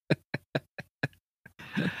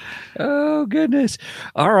 Oh, goodness.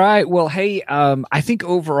 All right. Well, hey, I think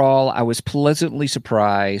overall I was pleasantly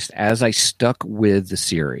surprised as I stuck with the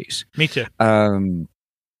series. Me too.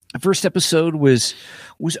 First episode was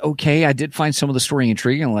okay. I did find some of the story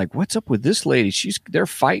intriguing. I'm like, what's up with this lady? They're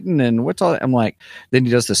fighting and what's all that? I'm like, then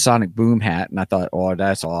he does the Sonic Boom hat and I thought, oh,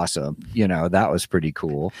 that's awesome. That was pretty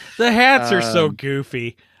cool. The hats are so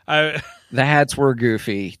goofy. The hats were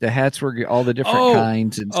goofy. The hats were all the different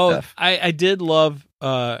kinds and stuff. I did love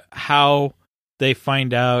how they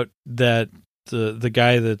find out that the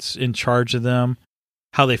guy that's in charge of them,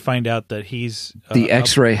 how they find out that he's the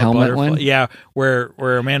X-ray helmet one. Yeah, where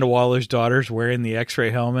Amanda Waller's daughter's wearing the X-ray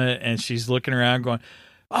helmet and she's looking around going,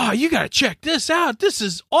 "Oh, you got to check this out. This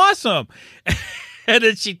is awesome." And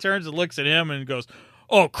then she turns and looks at him and goes,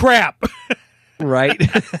 "Oh, crap." Right.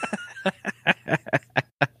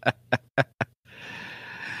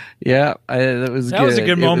 Yeah, that was a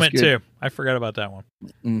good moment too. I forgot about that one.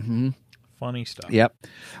 Mm-hmm. Funny stuff. Yep.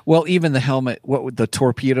 Well, even the helmet,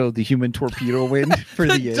 the human torpedo win for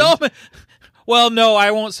the end. Well, no, I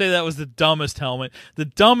won't say that was the dumbest helmet. The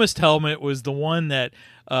dumbest helmet was the one that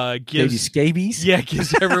gives scabies. Yeah,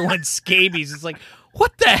 gives everyone scabies. It's like,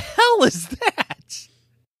 what the hell is that?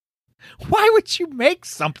 Why would you make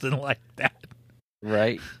something like that?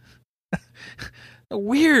 Right. A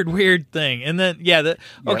weird thing. And then,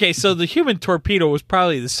 okay, so the human torpedo was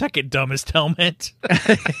probably the second dumbest helmet.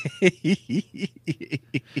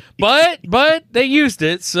 but they used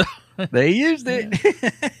it, so. They used it.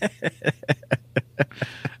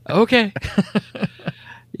 Okay.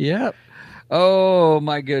 Yep. Oh,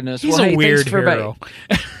 my goodness. He's a weird hero.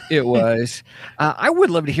 It was. I would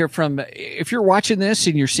love to hear from, if you're watching this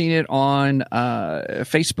and you're seeing it on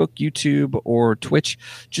Facebook, YouTube, or Twitch,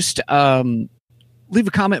 just leave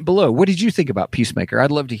a comment below. What did you think about Peacemaker?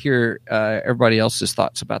 I'd love to hear everybody else's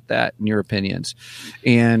thoughts about that and your opinions,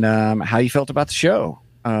 and how you felt about the show.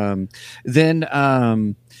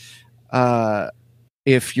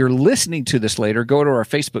 If you're listening to this later, go to our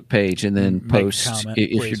Facebook page and then post comment, if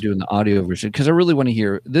please. you're doing the audio version, because I really want to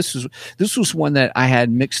hear. This was one that I had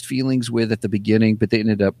mixed feelings with at the beginning, but they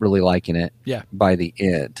ended up really liking it. Yeah. By the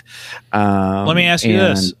end. Let me ask you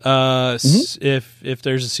this: if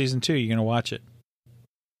there's a season 2, you going to watch it?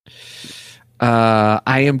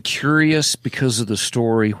 I am curious because of the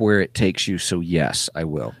story where it takes you. So yes, I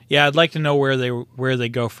will. Yeah, I'd like to know where they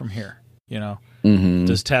go from here.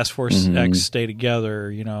 Does Task Force X stay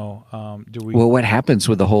together? Do we? Well, what happens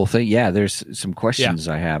with the whole thing? Yeah, there's some questions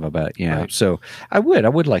I have about. Yeah, right. So I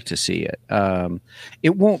would like to see it.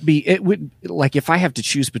 It won't be. It would, like, if I have to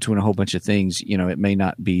choose between a whole bunch of things, it may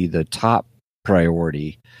not be the top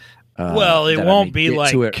priority. Well, it won't be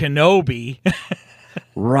like Kenobi.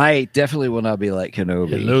 Right, definitely will not be like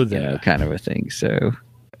Kenobi. Hello there. Kind of a thing. So.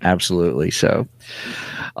 Absolutely. So,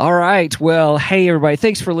 all right. Well, hey, everybody.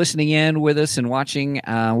 Thanks for listening in with us and watching.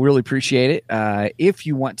 We really appreciate it. If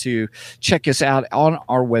you want to check us out on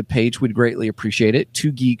our webpage, we'd greatly appreciate it.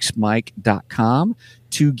 2geeksmike.com.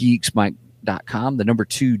 2geeksmike.com. The number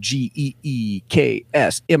 2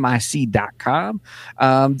 GEEKSMIC.com.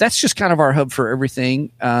 That's just kind of our hub for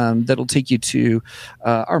everything. That'll take you to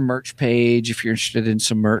our merch page if you're interested in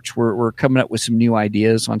some merch. We're coming up with some new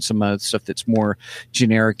ideas on some stuff that's more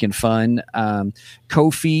generic and fun.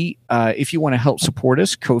 Ko-fi, if you want to help support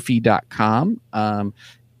us, Ko-fi.com.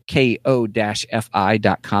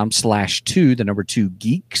 ko-fi.com/2, the number 2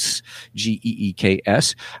 geeks,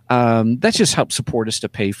 GEEKS. That just helps support us to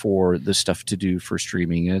pay for the stuff to do for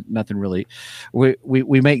streaming. Nothing really.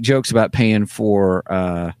 We make jokes about paying for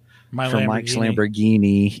Mike's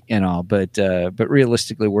Lamborghini and all, but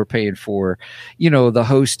realistically, we're paying for the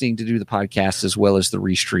hosting to do the podcast as well as the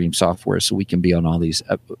Restream software, so we can be on all these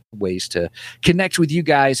ways to connect with you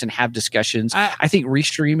guys and have discussions. I think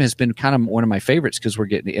Restream has been kind of one of my favorites because we're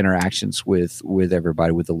getting the interactions with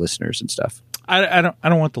everybody, with the listeners and stuff. I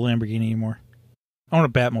don't want the Lamborghini anymore. I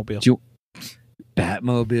want a Batmobile.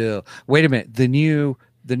 Batmobile. Wait a minute. The new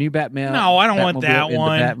Batman. No, I don't want that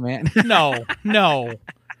one. Batman. No.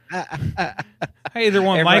 I either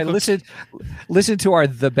want Michael. Listen to our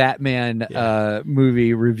The Batman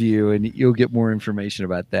movie review, and you'll get more information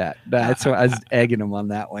about that. That's why I was egging him on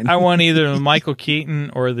that one. I want either Michael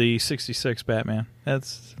Keaton or the '66 Batman.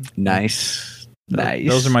 That's nice.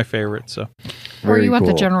 Those are my favorites. So, or you want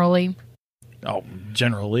the General Lee? Oh,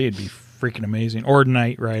 General Lee would be freaking amazing. Or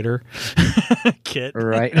Knight Rider. Kit.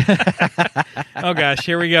 Right. Oh gosh,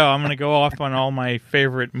 here we go. I'm going to go off on all my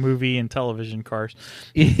favorite movie and television cars.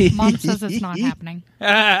 Mom says it's not happening.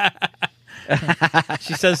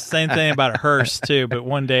 She says the same thing about a hearse too, but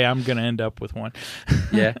one day I'm going to end up with one.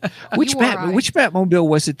 Yeah. Which Batmobile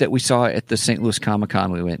was it that we saw at the St. Louis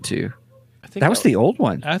Comic-Con we went to? I think that was the old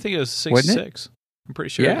one. I think it was 66. I'm pretty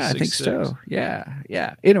sure. Yeah, I think so. Yeah.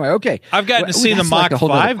 Anyway, okay. I've gotten to see the Mach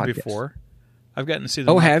 5 before. I've gotten to see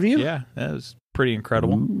the. Oh, have you? Yeah, that was pretty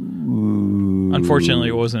incredible. Ooh. Unfortunately,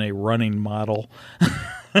 it wasn't a running model.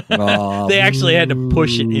 They actually had to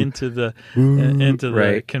push it into the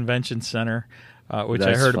convention center, which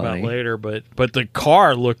That's I heard funny. about later. But the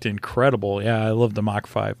car looked incredible. Yeah, I love the Mach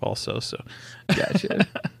 5 also. So, gotcha.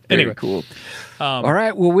 Anyway, cool. All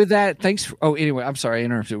right. Well, with that, thanks. Anyway, I'm sorry, I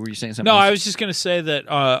interrupted. Were you saying something? No, else? I was just going to say that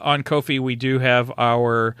on Ko-fi we do have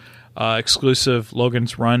our exclusive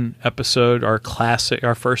Logan's Run episode, our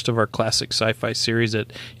first of our classic sci-fi series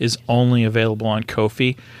that is only available on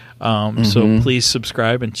Ko-fi. So please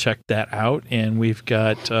subscribe and check that out. And we've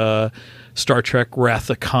got Star Trek Wrath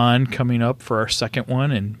of Khan coming up for our second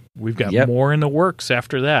one, and we've got more in the works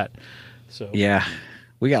after that. So yeah.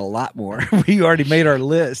 We got a lot more. We already made our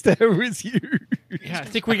list. That was huge. Yeah, I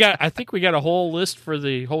think we got a whole list for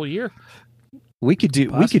the whole year. We could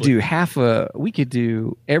do we could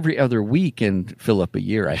do every other week and fill up a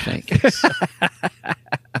year, I think. I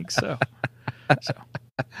think so.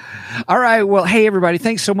 All right. Well, hey, everybody.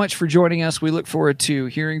 Thanks so much for joining us. We look forward to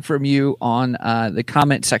hearing from you on the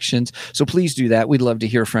comment sections. So please do that. We'd love to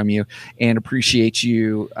hear from you and appreciate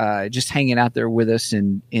you just hanging out there with us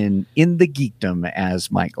in the geekdom,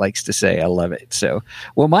 as Mike likes to say. I love it. So,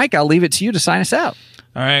 well, Mike, I'll leave it to you to sign us out.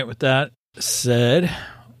 All right. With that said,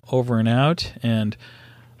 over and out, and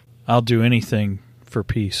I'll do anything for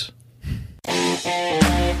peace.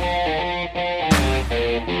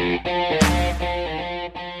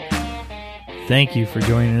 Thank you for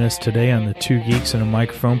joining us today on the Two Geeks and a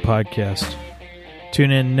Microphone podcast.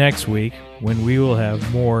 Tune in next week when we will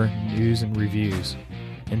have more news and reviews.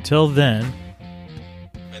 Until then,